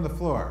questions from the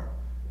floor.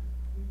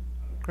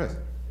 Chris.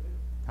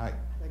 Hi.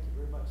 Thank you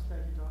very much.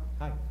 Thank you, Tom.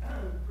 Hi.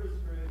 Chris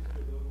Graves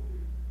with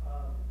Ogilvy.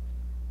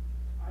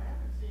 I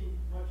haven't seen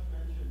much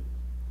mention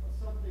of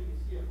something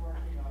CFR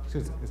came out a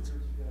couple years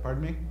ago.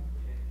 Pardon me?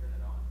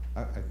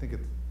 I think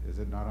is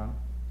it not on?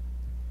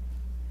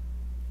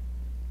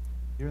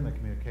 You're in the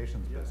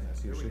communications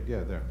business. You should,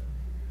 there.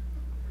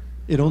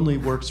 It only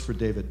works for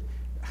David.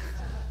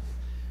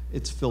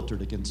 It's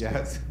filtered against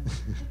Yes.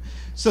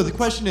 So the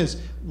question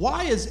is,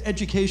 why is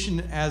education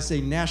as a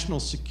national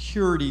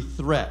security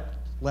threat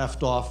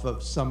left off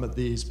of some of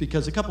these?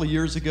 Because a couple of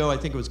years ago, I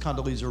think it was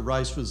Condoleezza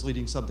Rice was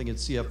leading something at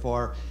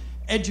CFR,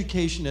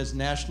 education as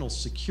national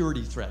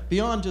security threat,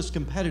 beyond just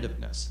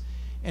competitiveness.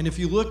 And if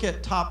you look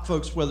at top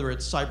folks, whether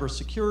it's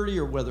cybersecurity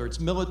or whether it's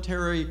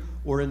military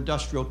or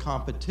industrial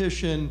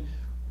competition,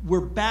 we're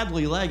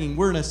badly lagging.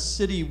 We're in a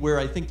city where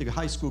I think the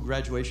high school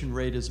graduation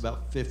rate is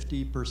about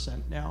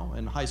 50% now,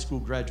 and high school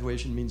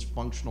graduation means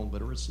functional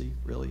literacy,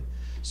 really.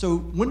 So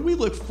when we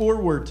look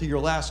forward to your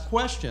last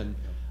question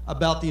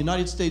about the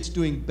United States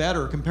doing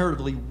better,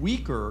 comparatively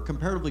weaker,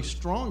 comparatively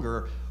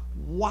stronger,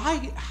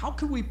 how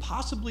could we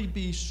possibly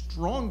be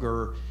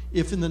stronger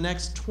if in the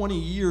next 20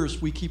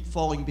 years we keep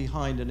falling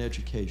behind in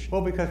education?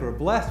 Well, because we're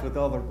blessed with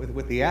all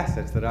with the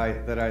assets that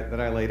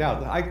I laid out.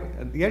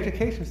 The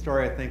education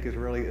story, I think,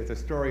 is a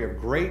story of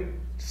great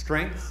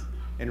strengths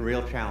and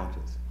real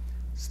challenges.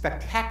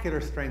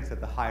 Spectacular strengths at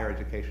the higher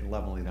education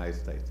level in the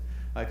United States.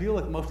 If you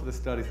look at most of the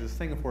studies, there's a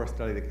Singapore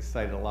study that gets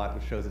cited a lot,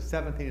 which shows that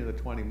 17 of the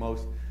 20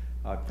 most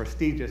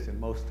prestigious and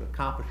most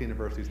accomplished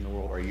universities in the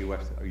world are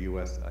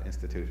U.S.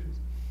 institutions.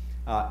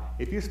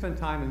 If you spend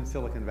time in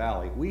Silicon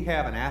Valley, we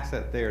have an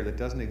asset there that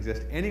doesn't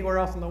exist anywhere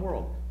else in the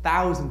world.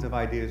 Thousands of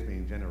ideas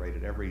being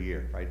generated every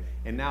year, right?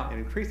 And now, and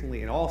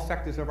increasingly in all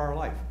sectors of our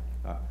life,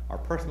 our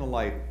personal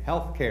life,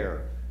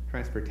 healthcare,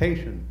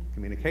 transportation,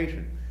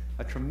 communication,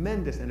 a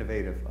tremendous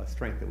innovative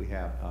strength that we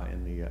have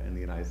in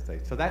the United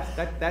States. So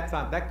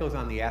that goes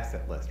on the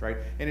asset list, right?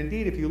 And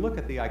indeed, if you look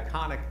at the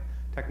iconic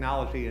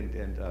technology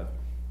and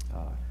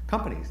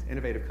companies,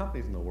 innovative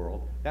companies in the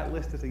world, that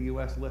list is a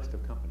U.S. list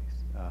of companies.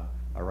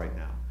 Right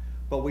now,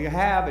 but we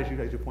have, as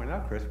you pointed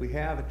out, Chris, we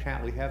have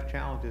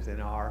challenges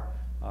in our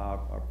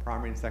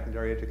primary and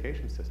secondary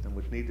education system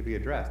which need to be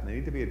addressed. And they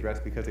need to be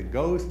addressed because it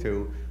goes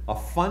to a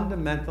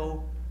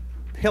fundamental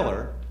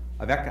pillar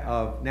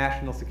of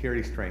national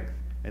security strength,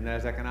 and that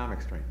is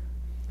economic strength.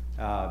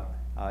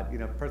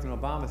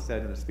 President Obama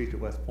said in a speech at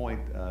West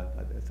Point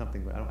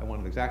something I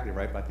want to exactly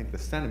right, but I think the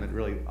sentiment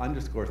really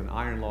underscores an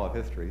iron law of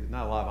history. There's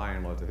not a lot of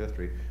iron laws of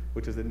history,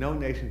 which is that no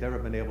nation's ever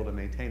been able to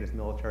maintain its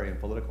military and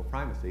political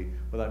primacy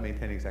without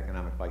maintaining its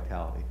economic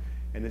vitality.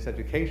 And this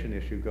education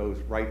issue goes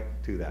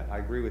right to that. I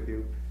agree with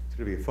you. It's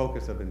going to be a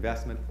focus of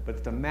investment, but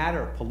it's a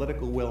matter of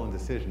political will and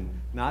decision,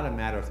 not a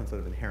matter of some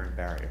sort of inherent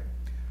barrier.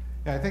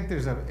 Yeah, I think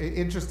there's an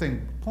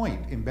interesting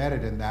point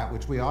embedded in that,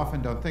 which we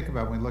often don't think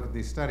about when we look at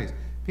these studies.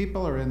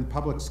 People are in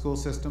public school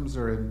systems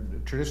or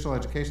in traditional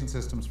education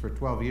systems for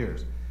 12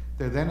 years.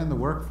 They're then in the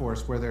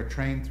workforce where they're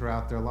trained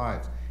throughout their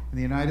lives. In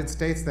the United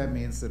States, that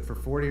means that for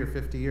 40 or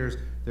 50 years,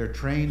 they're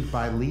trained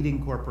by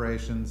leading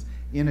corporations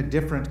in a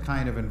different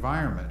kind of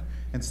environment.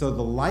 And so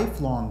the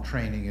lifelong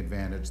training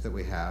advantage that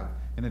we have,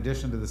 in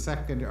addition to the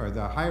second or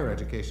the higher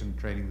education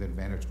training the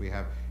advantage we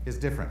have, is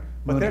different.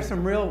 But there's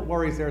some real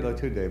worries there, though,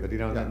 too, David. You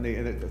know, Yeah.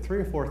 the 3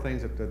 or 4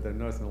 things that I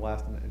noticed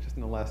just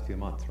in the last few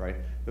months, right?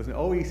 There's an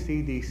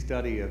OECD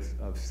study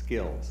of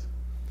skills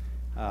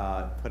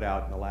put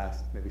out in the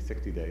last maybe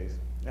 60 days,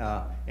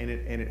 and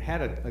it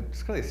had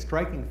just really a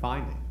striking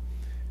finding,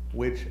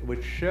 which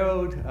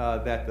showed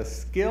that the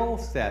skill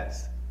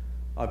sets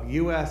of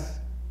U.S.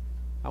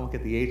 I won't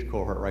get the age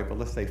cohort right, but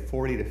let's say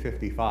 40 to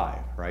 55,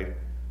 right,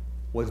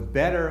 was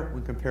better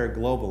when compared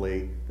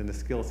globally than the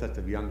skill sets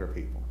of younger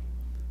people.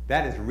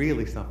 That is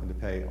really something to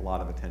pay a lot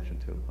of attention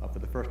to. For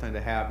the first time to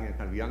have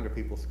kind of younger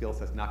people's skill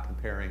sets not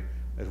comparing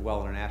as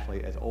well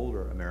internationally as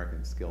older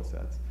American skill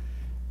sets.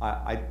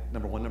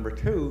 Number one. Number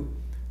two,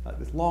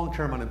 this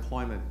long-term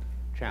unemployment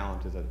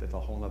challenge that's a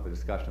whole other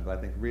discussion, but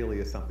I think really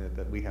is something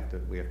that we have to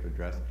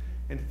address.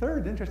 And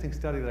third, an interesting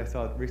study that I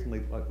saw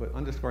recently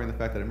underscoring the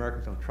fact that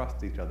Americans don't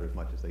trust each other as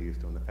much as they used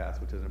to in the past,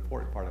 which is an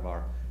important part of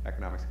our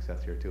economic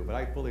success here too. But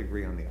I fully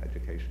agree on the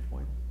education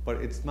point.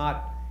 But it's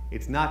not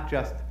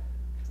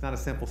a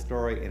simple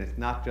story, and it's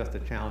not just a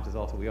challenge.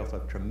 We also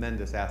have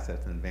tremendous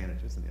assets and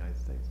advantages in the United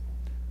States.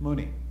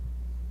 Mooney.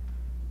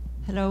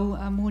 Hello,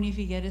 I'm Mooney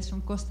Figueres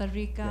from Costa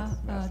Rica. Yes,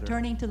 Ambassador.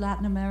 Turning to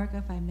Latin America,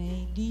 if I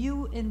may, do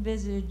you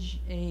envisage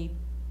a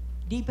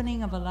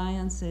deepening of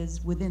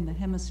alliances within the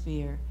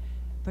hemisphere,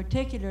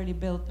 particularly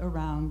built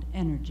around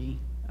energy?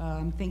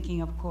 I'm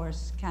thinking, of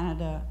course,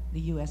 Canada,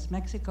 the US,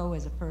 Mexico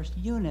as a first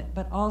unit,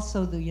 but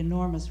also the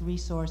enormous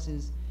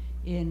resources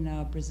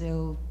in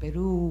Brazil,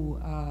 Peru,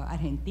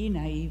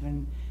 Argentina,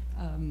 even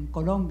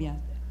Colombia.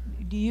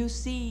 Do you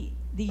see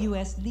the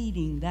US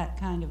leading that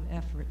kind of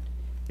effort?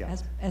 Yeah.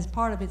 As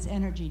part of its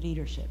energy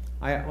leadership?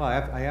 I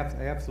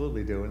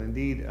absolutely do, and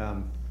indeed,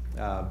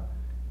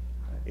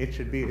 it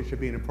should be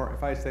an important.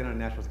 If I stayed on a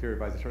national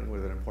security advisor, it certainly would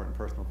have been an important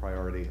personal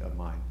priority of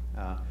mine.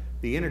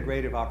 The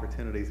integrative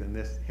opportunities in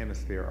this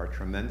hemisphere are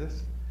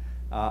tremendous.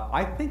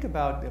 I think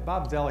about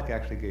Bob Zoellick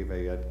actually gave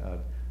a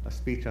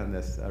speech on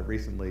this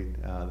recently,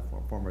 the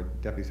former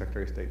Deputy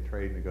Secretary of State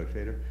Trade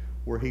negotiator,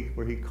 where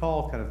he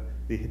called kind of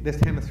this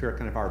hemisphere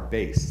kind of our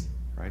base,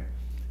 right?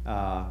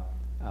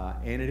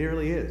 And it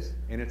really is,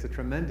 and it's a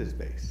tremendous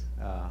base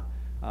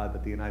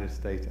that the United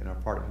States and our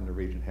partners in the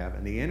region have,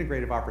 and the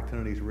integrative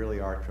opportunities really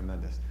are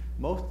tremendous.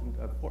 Most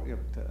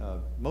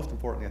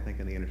importantly, I think,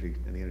 in the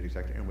energy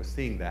sector, and we're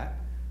seeing that.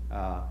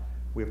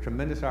 We have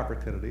tremendous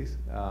opportunities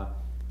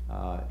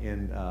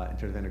in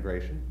terms of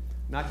integration,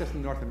 not just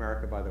in North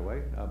America, by the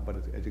way,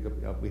 but as you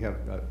go, we have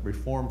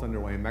reforms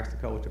underway in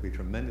Mexico, which will be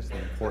tremendously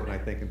important, I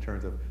think, in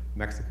terms of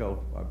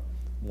Mexico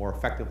more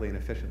effectively and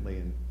efficiently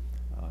in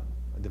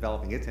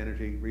developing its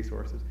energy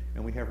resources,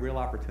 and we have real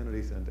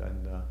opportunities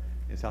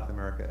in South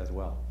America as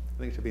well. I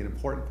think it should be an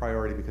important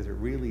priority because it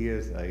really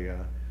is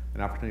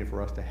an opportunity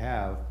for us to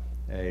have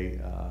a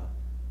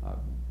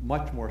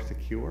much more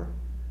secure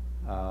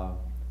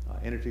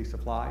energy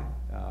supply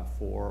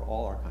for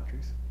all our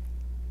countries.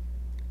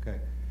 Okay.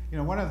 You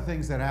know, one of the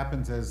things that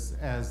happens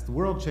as the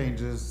world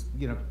changes,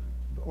 you know,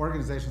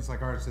 organizations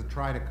like ours that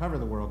try to cover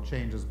the world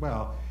change as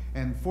well.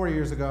 And 4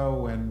 years ago,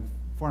 when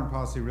foreign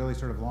policy really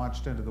sort of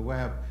launched into the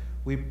web,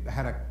 we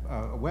had a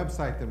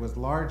website that was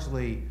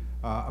largely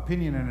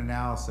opinion and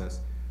analysis.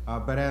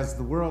 But as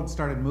the world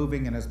started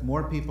moving and as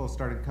more people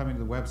started coming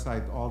to the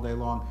website all day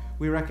long,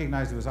 we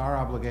recognized it was our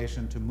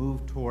obligation to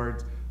move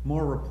towards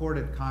more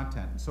reported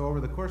content. So over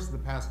the course of the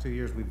past 2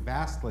 years, we've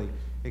vastly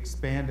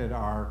expanded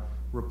our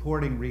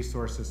reporting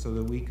resources so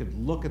that we could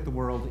look at the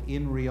world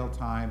in real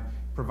time,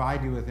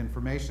 provide you with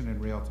information in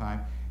real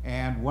time.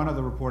 And one of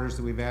the reporters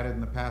that we've added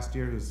in the past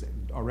year who's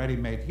already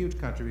made huge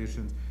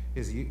contributions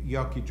is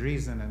Joki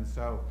Driesen. And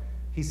so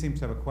he seems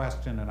to have a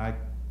question, and I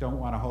don't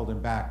want to hold him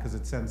back because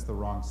it sends the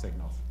wrong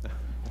signals.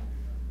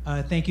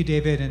 Thank you,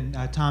 David,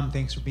 and Tom,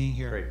 thanks for being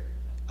here. Great.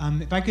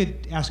 If I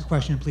could ask a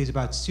question, please,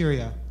 about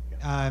Syria.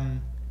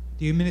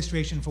 The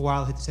administration for a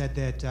while had said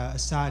that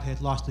Assad had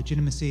lost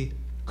legitimacy,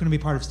 couldn't be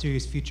part of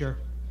Syria's future.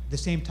 At the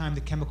same time,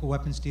 the chemical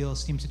weapons deal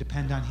seems to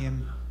depend on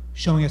him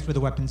showing us where the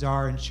weapons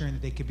are, ensuring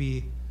that they could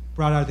be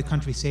brought out of the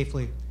country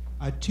safely.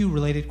 Two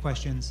related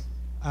questions.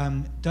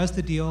 Does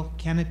the deal,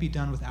 can it be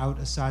done without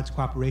Assad's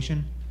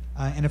cooperation?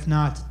 And if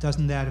not,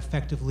 doesn't that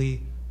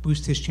effectively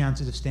boost his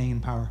chances of staying in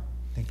power?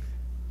 Thank you.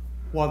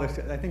 Well, I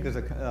think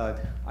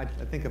I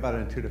think about it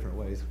in two different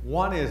ways.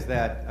 One is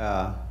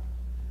that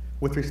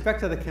with respect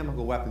to the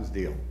chemical weapons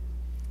deal,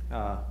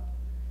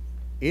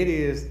 it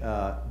is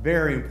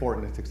very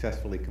important to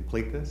successfully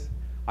complete this.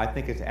 I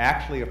think it's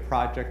actually a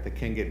project that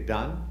can get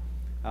done.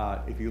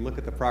 If you look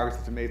at the progress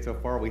that's been made so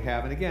far, we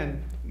have, and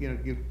again,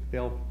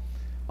 they'll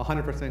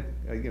 100%.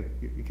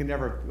 You can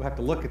never have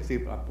to look and see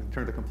in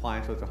terms of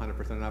compliance whether it's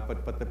 100% or not.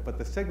 But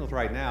the signals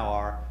right now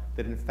are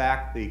that in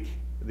fact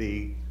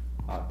the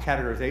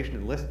categorization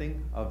and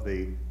listing of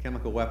the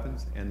chemical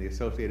weapons and the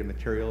associated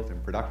materials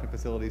and production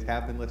facilities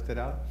have been listed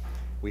out.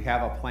 We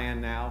have a plan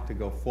now to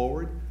go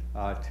forward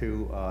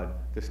to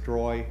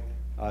destroy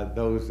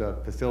those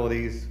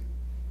facilities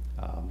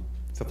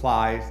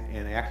supplies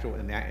and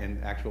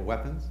actual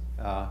weapons.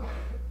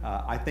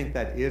 I think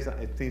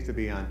it seems to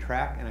be on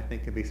track, and I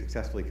think can be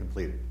successfully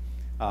completed.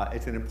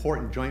 It's an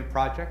important joint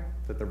project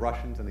that the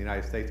Russians and the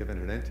United States have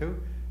entered into,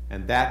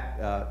 and that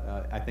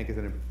I think is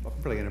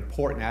really an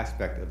important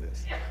aspect of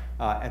this.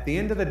 At the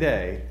end of the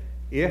day,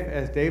 if,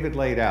 as David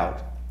laid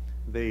out,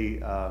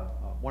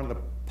 one of the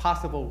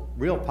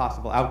real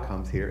possible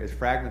outcomes here is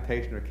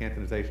fragmentation or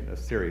cantonization of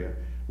Syria,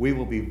 we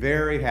will be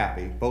very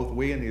happy, both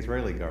we and the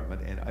Israeli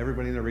government and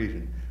everybody in the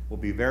region will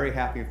be very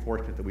happy and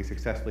fortunate that we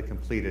successfully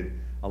completed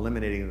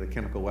eliminating the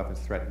chemical weapons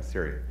threat in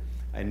Syria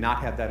and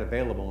not have that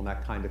available in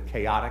that kind of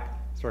chaotic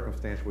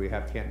circumstance where we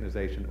have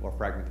cantonization or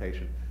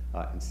fragmentation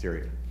in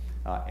Syria.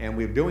 And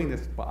we're doing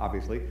this,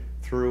 obviously,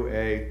 through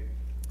a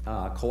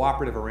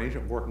cooperative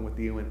arrangement working with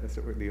the UN,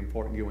 the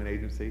important UN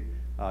agency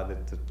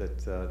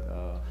that's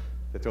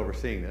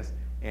overseeing this.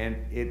 And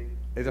it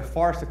is a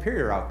far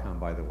superior outcome,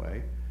 by the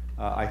way,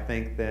 I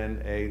think,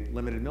 than a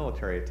limited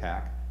military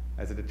attack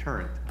as a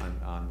deterrent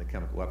on the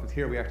chemical weapons.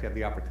 Here we actually have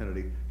the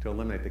opportunity to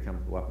eliminate the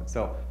chemical weapons.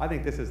 So I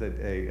think this is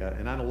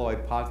an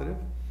unalloyed positive.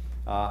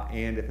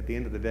 And if at the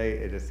end of the day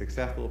it is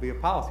successful, it will be a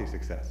policy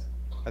success.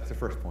 That's the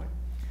first point.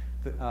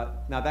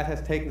 Now that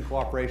has taken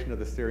cooperation of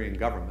the Syrian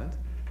government,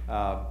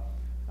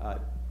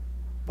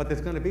 but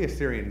there's going to be a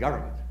Syrian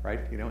government, right?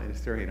 And a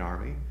Syrian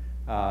army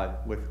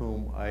with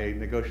whom a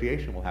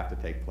negotiation will have to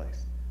take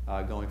place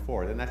going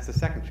forward. And that's the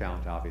second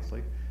challenge,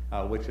 obviously,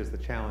 which is the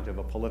challenge of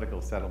a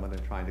political settlement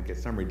and trying to get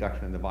some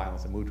reduction in the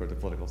violence and move towards a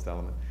political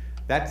settlement.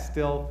 That's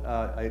still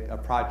a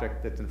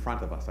project that's in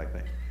front of us, I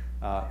think.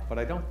 But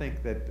I don't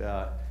think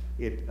that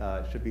it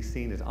should be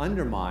seen as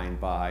undermined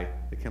by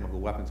the chemical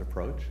weapons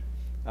approach.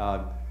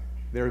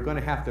 There are going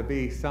to have to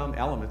be some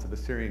elements of the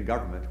Syrian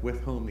government with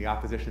whom the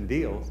opposition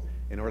deals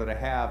in order to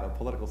have a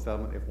political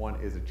settlement if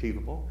one is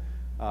achievable.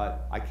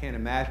 I can't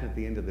imagine at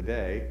the end of the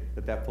day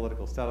that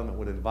political settlement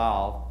would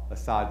involve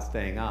Assad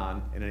staying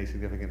on in any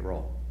significant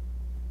role.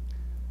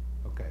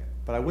 Okay,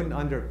 but I wouldn't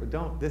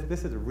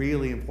this is a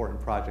really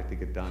important project to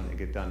get done and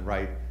get done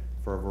right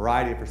for a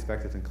variety of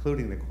perspectives,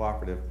 including the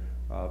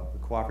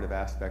cooperative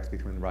aspects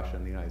between Russia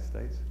and the United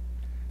States,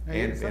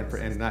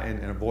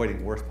 and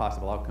avoiding worst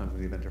possible outcomes in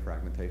the event of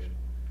fragmentation.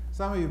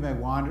 Some of you may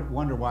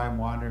wonder why I'm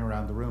wandering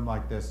around the room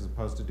like this as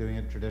opposed to doing it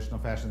in traditional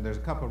fashion. There's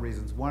a couple of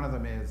reasons. One of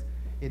them is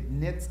it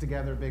knits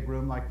together a big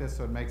room like this,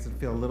 so it makes it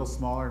feel a little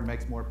smaller and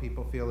makes more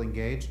people feel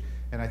engaged.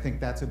 And I think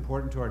that's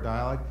important to our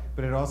dialogue,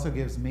 but it also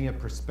gives me a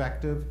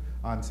perspective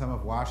on some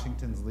of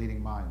Washington's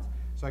leading minds.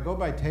 So I go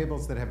by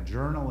tables that have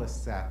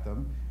journalists at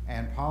them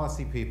and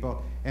policy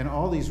people, and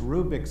all these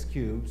Rubik's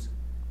cubes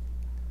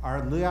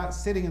are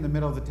sitting in the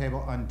middle of the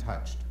table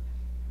untouched.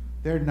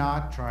 They're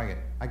not trying it.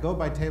 I go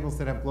by tables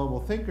that have global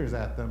thinkers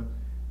at them.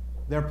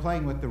 They're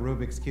playing with the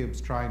Rubik's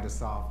cubes, trying to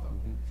solve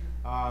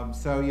them.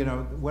 So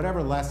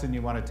whatever lesson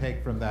you want to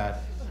take from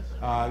that,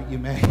 you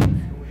may.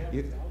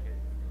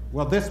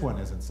 Well, this one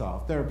isn't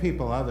solved. There are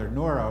people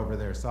Nora over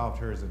there solved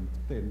hers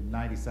in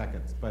 90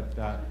 seconds. But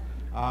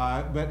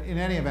in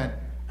any event,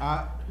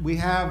 we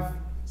have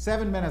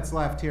 7 minutes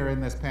left here in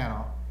this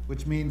panel,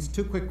 which means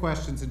 2 quick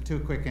questions and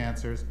 2 quick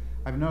answers.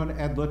 I've known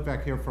Ed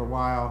Luttbeck here for a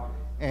while,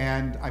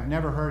 and I've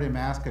never heard him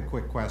ask a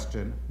quick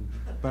question,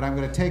 but I'm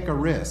going to take a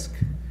risk.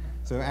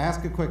 So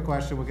ask a quick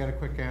question, we'll get a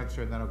quick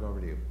answer, and then I'll go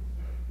over to you.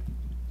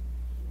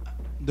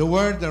 The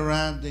word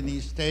around in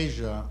East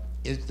Asia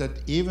is that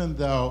even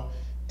though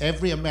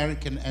every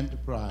American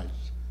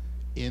enterprise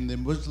in the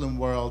Muslim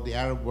world, the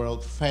Arab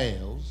world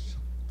fails,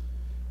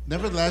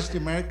 nevertheless, the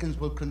Americans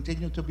will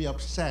continue to be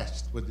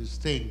obsessed with this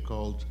thing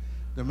called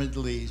the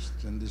Middle East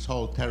and this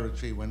whole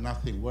territory where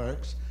nothing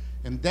works,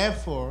 and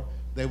therefore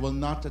they will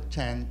not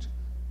attend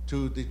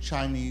to the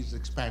Chinese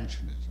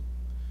expansionism.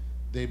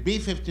 The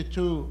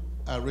B-52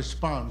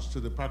 response to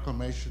the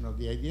proclamation of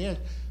the ADS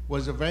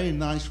was a very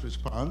nice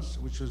response,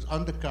 which was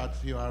undercut a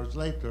few hours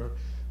later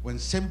when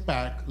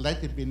SIMPAC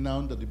let it be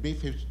known that the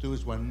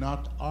B-52s were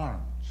not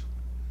armed,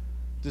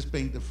 this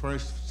being the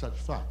first such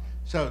flight.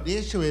 So the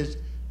issue is,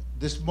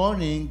 this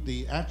morning,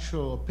 the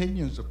actual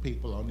opinions of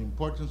people on the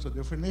importance of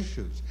different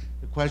issues,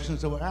 the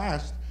questions that were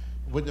asked,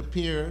 would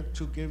appear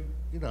to give,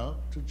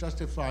 to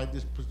justify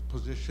this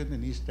position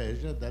in East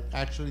Asia that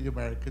actually the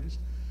Americans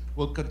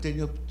will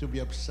continue to be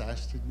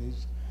obsessed in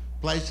these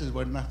places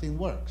where nothing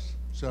works.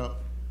 So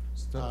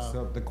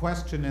the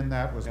question in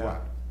that was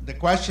what? The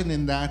question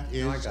in that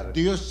is,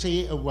 do you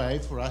see a way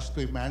for us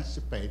to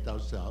emancipate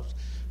ourselves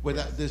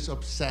without this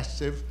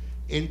obsessive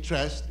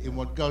interest in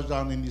what goes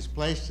on in these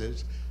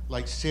places,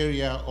 like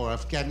Syria or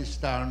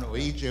Afghanistan or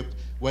Egypt,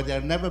 where there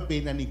have never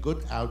been any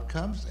good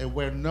outcomes and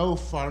where no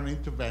foreign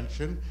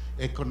intervention,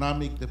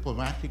 economic,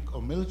 diplomatic,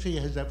 or military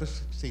has ever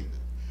succeeded?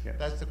 Yeah.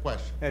 That's the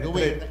question.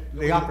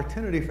 The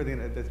opportunity for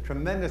the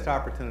tremendous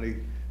opportunity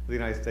for the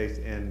United States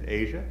in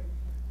Asia.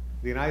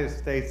 The United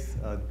States'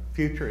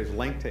 future is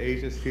linked to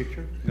Asia's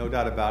future, no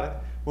doubt about it.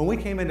 When we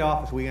came into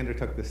office, we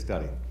undertook this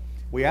study.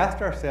 We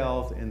asked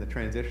ourselves in the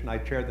transition, I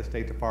chaired the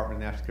State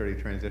Department National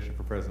Security transition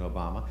for President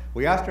Obama,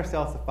 we asked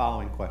ourselves the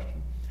following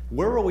question: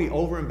 where were we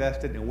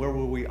overinvested and where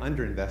were we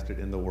underinvested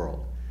in the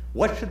world?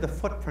 What should the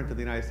footprint of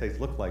the United States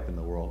look like in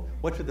the world?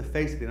 What should the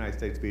face of the United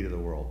States be to the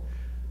world?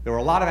 There were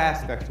a lot of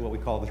aspects to what we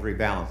call this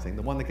rebalancing.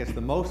 The one that gets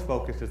the most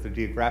focus is the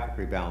geographic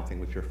rebalancing,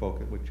 which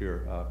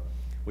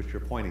you're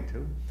pointing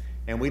to.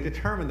 And we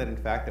determined that, in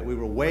fact, that we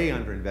were way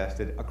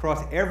underinvested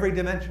across every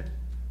dimension: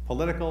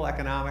 political,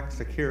 economic,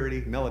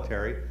 security,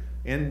 military,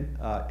 in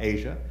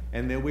Asia,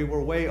 and that we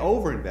were way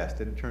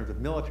overinvested in terms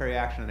of military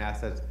action and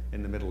assets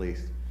in the Middle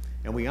East.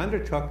 And we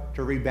undertook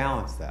to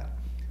rebalance that.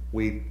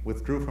 We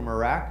withdrew from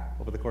Iraq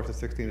over the course of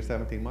 16 or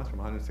 17 months from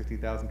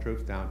 160,000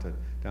 troops down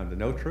to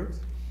no troops.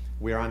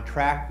 We are on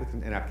track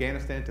in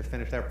Afghanistan to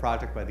finish that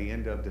project by the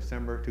end of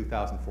December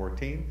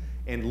 2014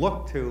 and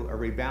look to a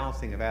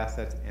rebalancing of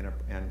assets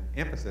and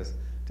emphasis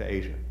to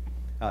Asia.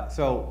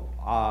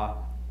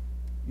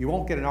 You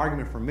won't get an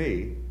argument from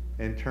me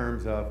in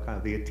terms of kind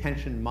of the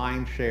attention,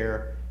 mind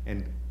share,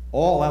 and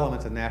all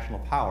elements of national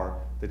power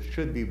that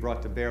should be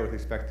brought to bear with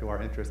respect to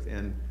our interest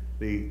in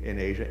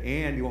Asia,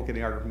 and you won't get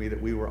any argument from me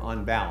that we were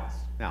unbalanced.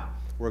 Now,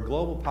 we're a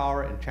global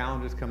power and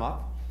challenges come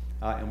up,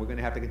 and we're going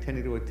to have to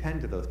continue to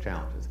attend to those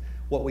challenges.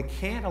 What we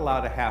can't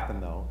allow to happen,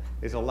 though,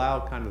 is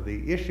allow kind of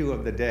the issue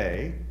of the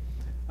day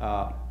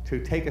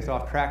to take us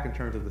off track in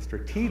terms of the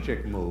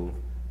strategic move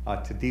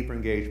to deeper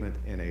engagement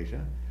in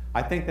Asia.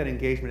 I think that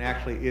engagement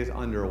actually is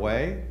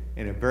underway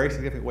in a very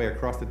significant way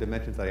across the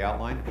dimensions that I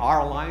outlined.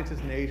 Our alliances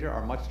in Asia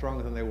are much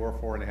stronger than they were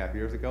 4.5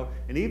 years ago.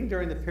 And even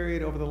during the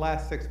period over the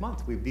last 6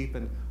 months, we've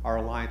deepened our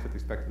alliance with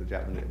respect to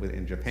the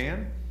in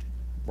Japan.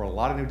 We're a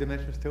lot of new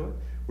dimensions to it.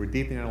 We're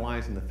deepening our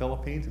alliance in the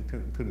Philippines,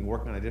 including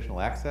working on additional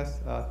access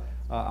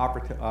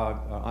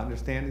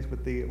understandings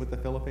with the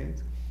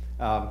Philippines.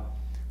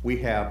 We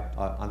have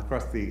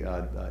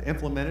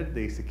implemented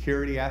the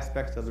security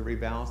aspects of the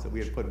rebalance that we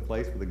had put in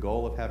place with the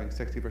goal of having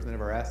 60%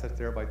 of our assets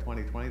there by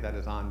 2020. That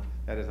is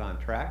on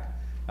track.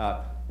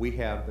 We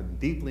have been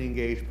deeply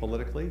engaged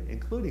politically,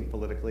 including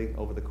politically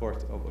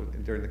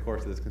during the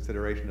course of this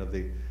consideration of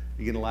the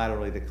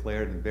unilaterally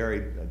declared and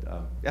very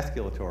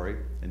escalatory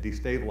and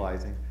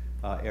destabilizing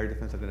air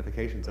defense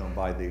identification zone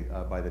by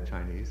the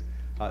Chinese.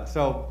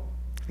 So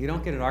you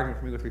don't get an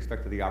argument from me with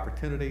respect to the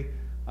opportunity.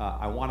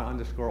 I want to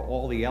underscore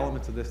all the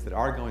elements of this that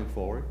are going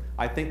forward.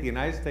 I think the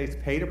United States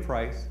paid a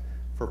price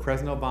for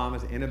President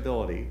Obama's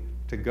inability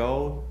to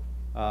go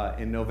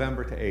in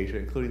November to Asia,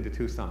 including to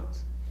 2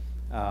 summits.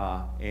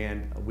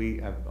 And we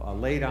have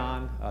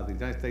the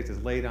United States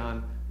has laid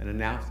on and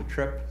announced a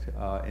trip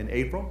in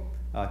April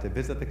to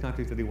visit the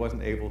countries that he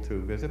wasn't able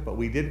to visit, but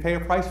we did pay a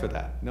price for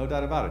that, no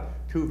doubt about it.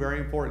 2 very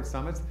important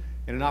summits,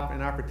 and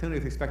an opportunity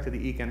with respect to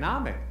the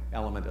economic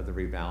element of the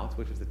rebalance,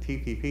 which is the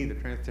TPP, the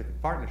Trans-Pacific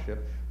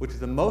Partnership, which is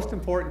the most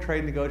important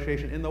trade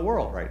negotiation in the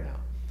world right now.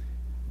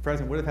 The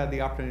President would have had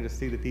the opportunity to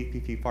see the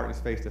TPP partners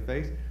face to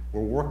face.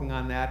 We're working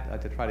on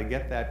that to try to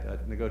get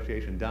that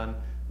negotiation done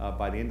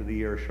by the end of the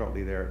year or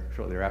shortly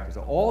thereafter.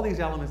 So all these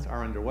elements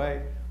are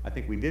underway. I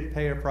think we did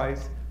pay a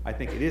price. I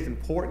think it is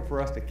important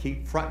for us to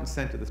keep front and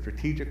center the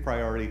strategic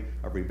priority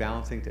of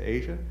rebalancing to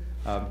Asia.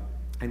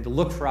 And to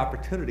look for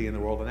opportunity in the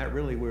world, and that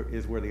really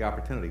is where the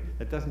opportunity.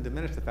 That doesn't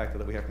diminish the fact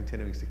that we have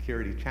continuing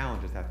security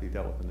challenges that have to be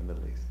dealt with in the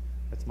Middle East.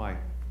 That's my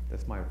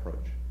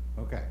approach.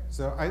 Okay,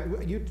 so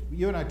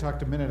you and I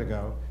talked a minute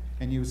ago,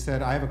 and you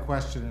said, I have a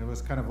question, and it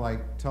was kind of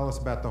like, tell us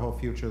about the whole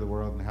future of the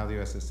world and how the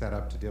U.S. is set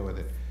up to deal with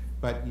it.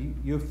 But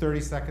you have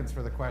 30 seconds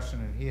for the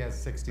question, and he has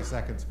 60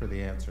 seconds for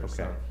the answer, okay.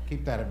 So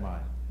keep that in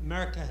mind.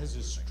 America has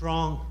a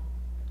strong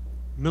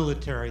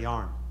military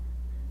arm.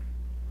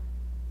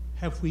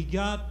 Have we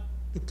got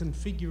the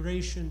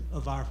configuration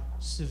of our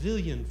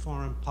civilian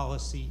foreign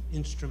policy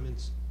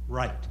instruments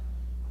right?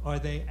 Are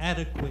they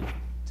adequate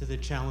to the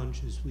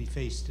challenges we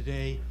face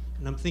today?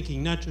 And I'm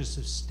thinking not just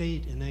of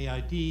state and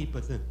AID,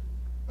 but the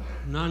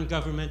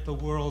non-governmental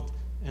world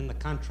and the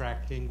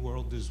contracting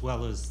world, as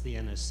well as the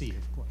NSC,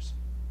 of course.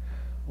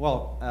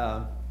 Well,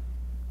 a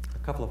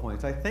couple of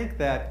points. I think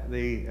that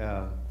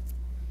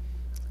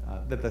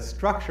that the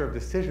structure of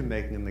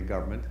decision-making in the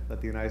government that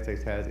the United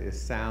States has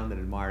is sound and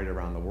admired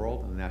around the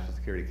world in the National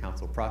Security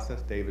Council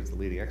process. David's the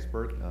leading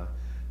expert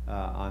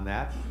on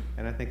that,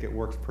 and I think it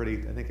works pretty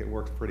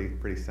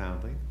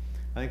soundly.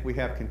 I think we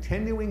have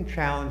continuing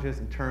challenges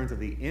in terms of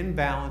the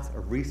imbalance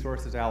of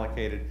resources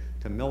allocated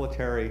to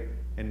military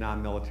and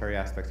non-military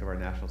aspects of our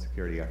national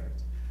security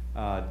efforts.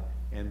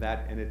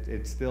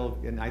 It's still,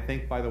 and I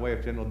think, by the way,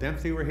 if General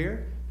Dempsey were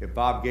here, if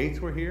Bob Gates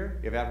were here,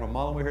 if Admiral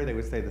Mullen were here, they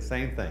would say the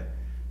same thing.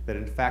 That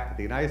in fact,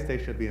 the United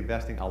States should be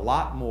investing a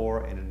lot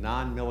more in the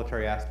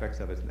non-military aspects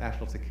of its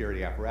national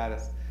security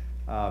apparatus,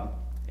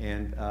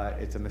 and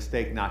it's a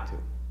mistake not to.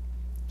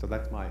 So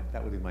that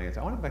would be my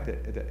answer. I want to go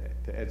back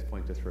to Ed's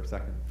point just for a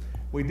second.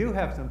 We do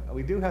have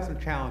some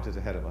challenges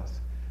ahead of us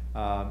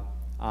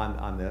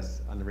on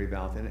the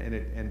rebalance,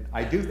 and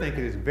I do think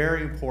it is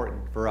very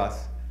important for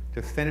us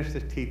to finish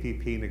this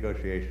TPP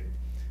negotiation.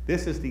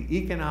 This is the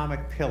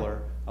economic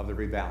pillar of the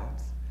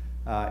rebalance.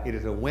 It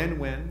is a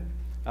win-win.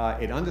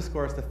 It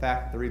underscores the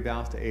fact that the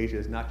rebalance to Asia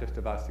is not just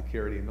about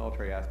security and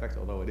military aspects,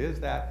 although it is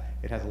that.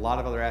 It has a lot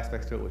of other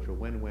aspects to it which are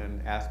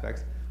win-win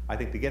aspects. I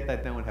think to get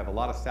that done would have a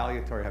lot of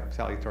salutary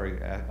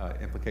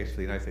implications for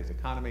the United States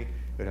economy. It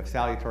would have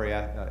salutary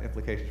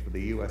implications for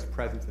the U.S.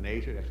 presence in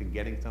Asia, actually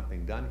getting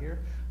something done here.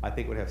 I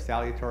think it would have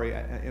salutary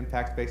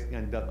impacts basically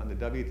on the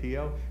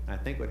WTO, and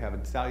I think it would have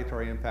a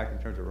salutary impact in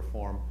terms of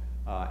reform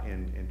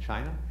in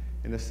China.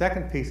 And the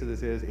second piece of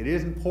this is, it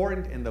is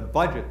important in the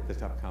budget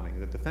that's upcoming,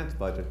 the defense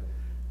budget,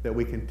 that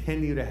we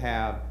continue to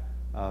have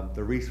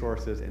the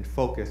resources and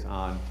focus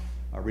on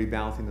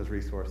rebalancing those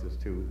resources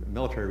to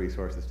military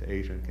resources to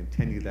Asia and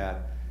continue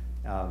that.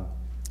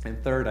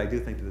 And third, I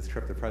do think that this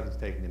trip the President's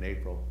taking in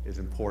April is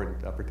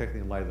important, particularly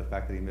in light of the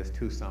fact that he missed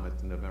 2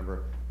 summits in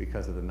November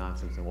because of the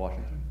nonsense in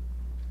Washington.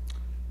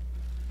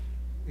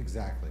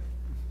 Exactly.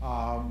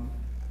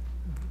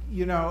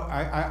 You know,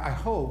 I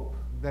hope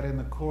that in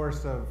the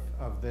course of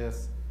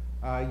this,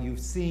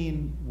 you've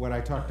seen what I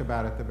talked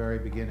about at the very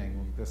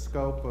beginning, the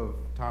scope of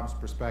Tom's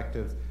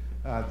perspectives,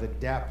 the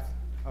depth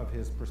of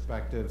his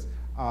perspectives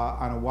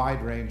on a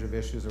wide range of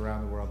issues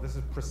around the world. This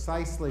is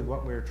precisely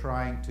what we're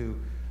trying to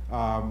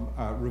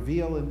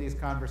reveal in these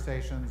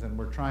conversations, and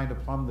we're trying to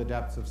plumb the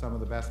depths of some of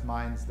the best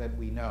minds that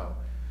we know.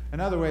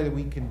 Another way that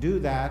we can do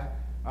that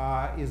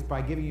is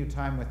by giving you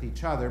time with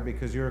each other,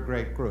 because you're a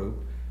great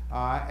group.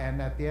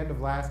 And at the end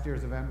of last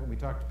year's event, when we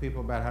talked to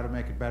people about how to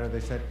make it better, they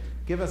said,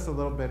 give us a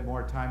little bit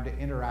more time to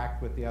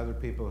interact with the other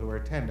people who are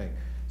attending.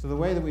 So the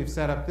way that we've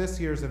set up this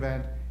year's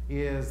event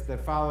is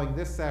that following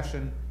this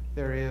session,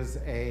 there is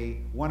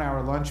a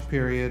 1-hour lunch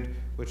period,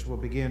 which will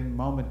begin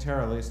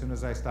momentarily. As soon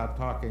as I stop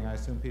talking, I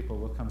assume people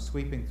will come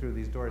sweeping through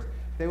these doors.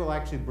 They will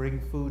actually bring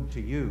food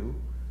to you,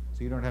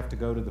 so you don't have to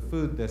go to the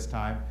food this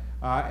time.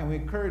 And we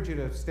encourage you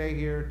to stay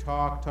here,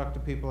 talk to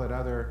people at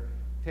other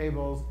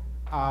tables,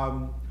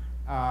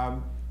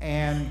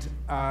 and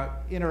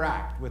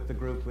interact with the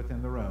group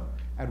within the room.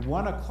 At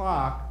 1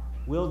 o'clock,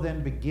 we'll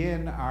then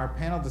begin our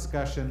panel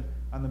discussion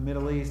on the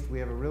Middle East. We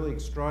have a really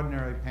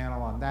extraordinary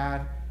panel on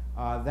that.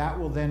 That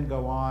will then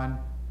go on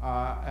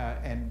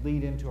and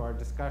lead into our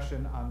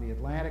discussion on the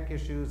Atlantic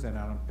issues and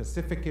on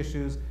Pacific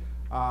issues.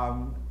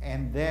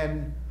 And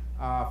then,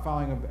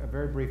 following a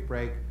very brief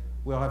break,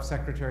 we'll have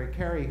Secretary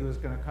Kerry, who is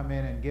going to come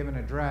in and give an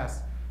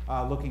address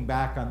looking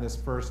back on this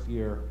first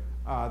year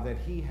that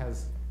he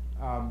has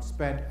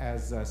spent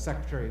as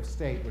Secretary of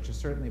State, which has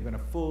certainly been a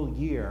full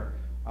year,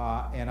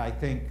 and I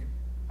think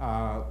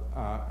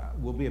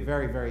will be a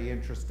very, very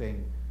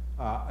interesting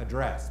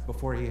address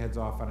before he heads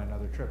off on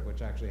another trip,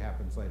 which actually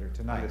happens later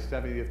tonight. On his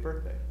 70th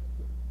birthday.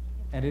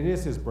 And it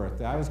is his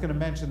birthday. I was going to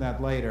mention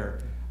that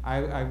later.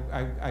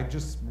 I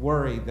just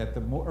worry that the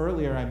more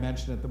earlier I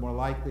mention it, the more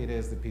likely it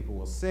is that people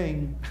will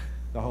sing.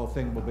 The whole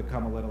thing will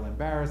become a little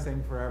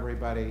embarrassing for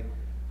everybody.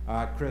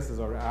 Chris is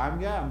already,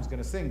 I'm just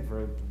going to sing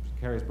for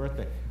Kerry's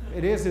birthday.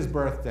 It is his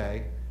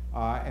birthday,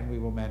 and we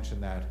will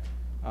mention that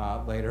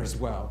later as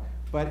well.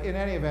 But in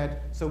any event,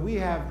 so we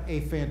have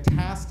a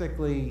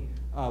fantastically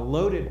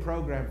loaded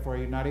program for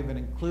you, not even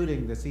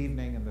including this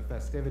evening and the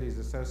festivities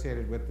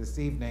associated with this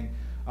evening,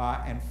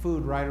 and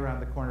food right around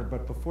the corner.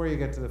 But before you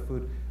get to the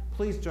food,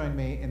 please join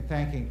me in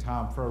thanking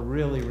Tom for a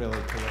really, really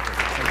terrific.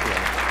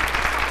 Thank you.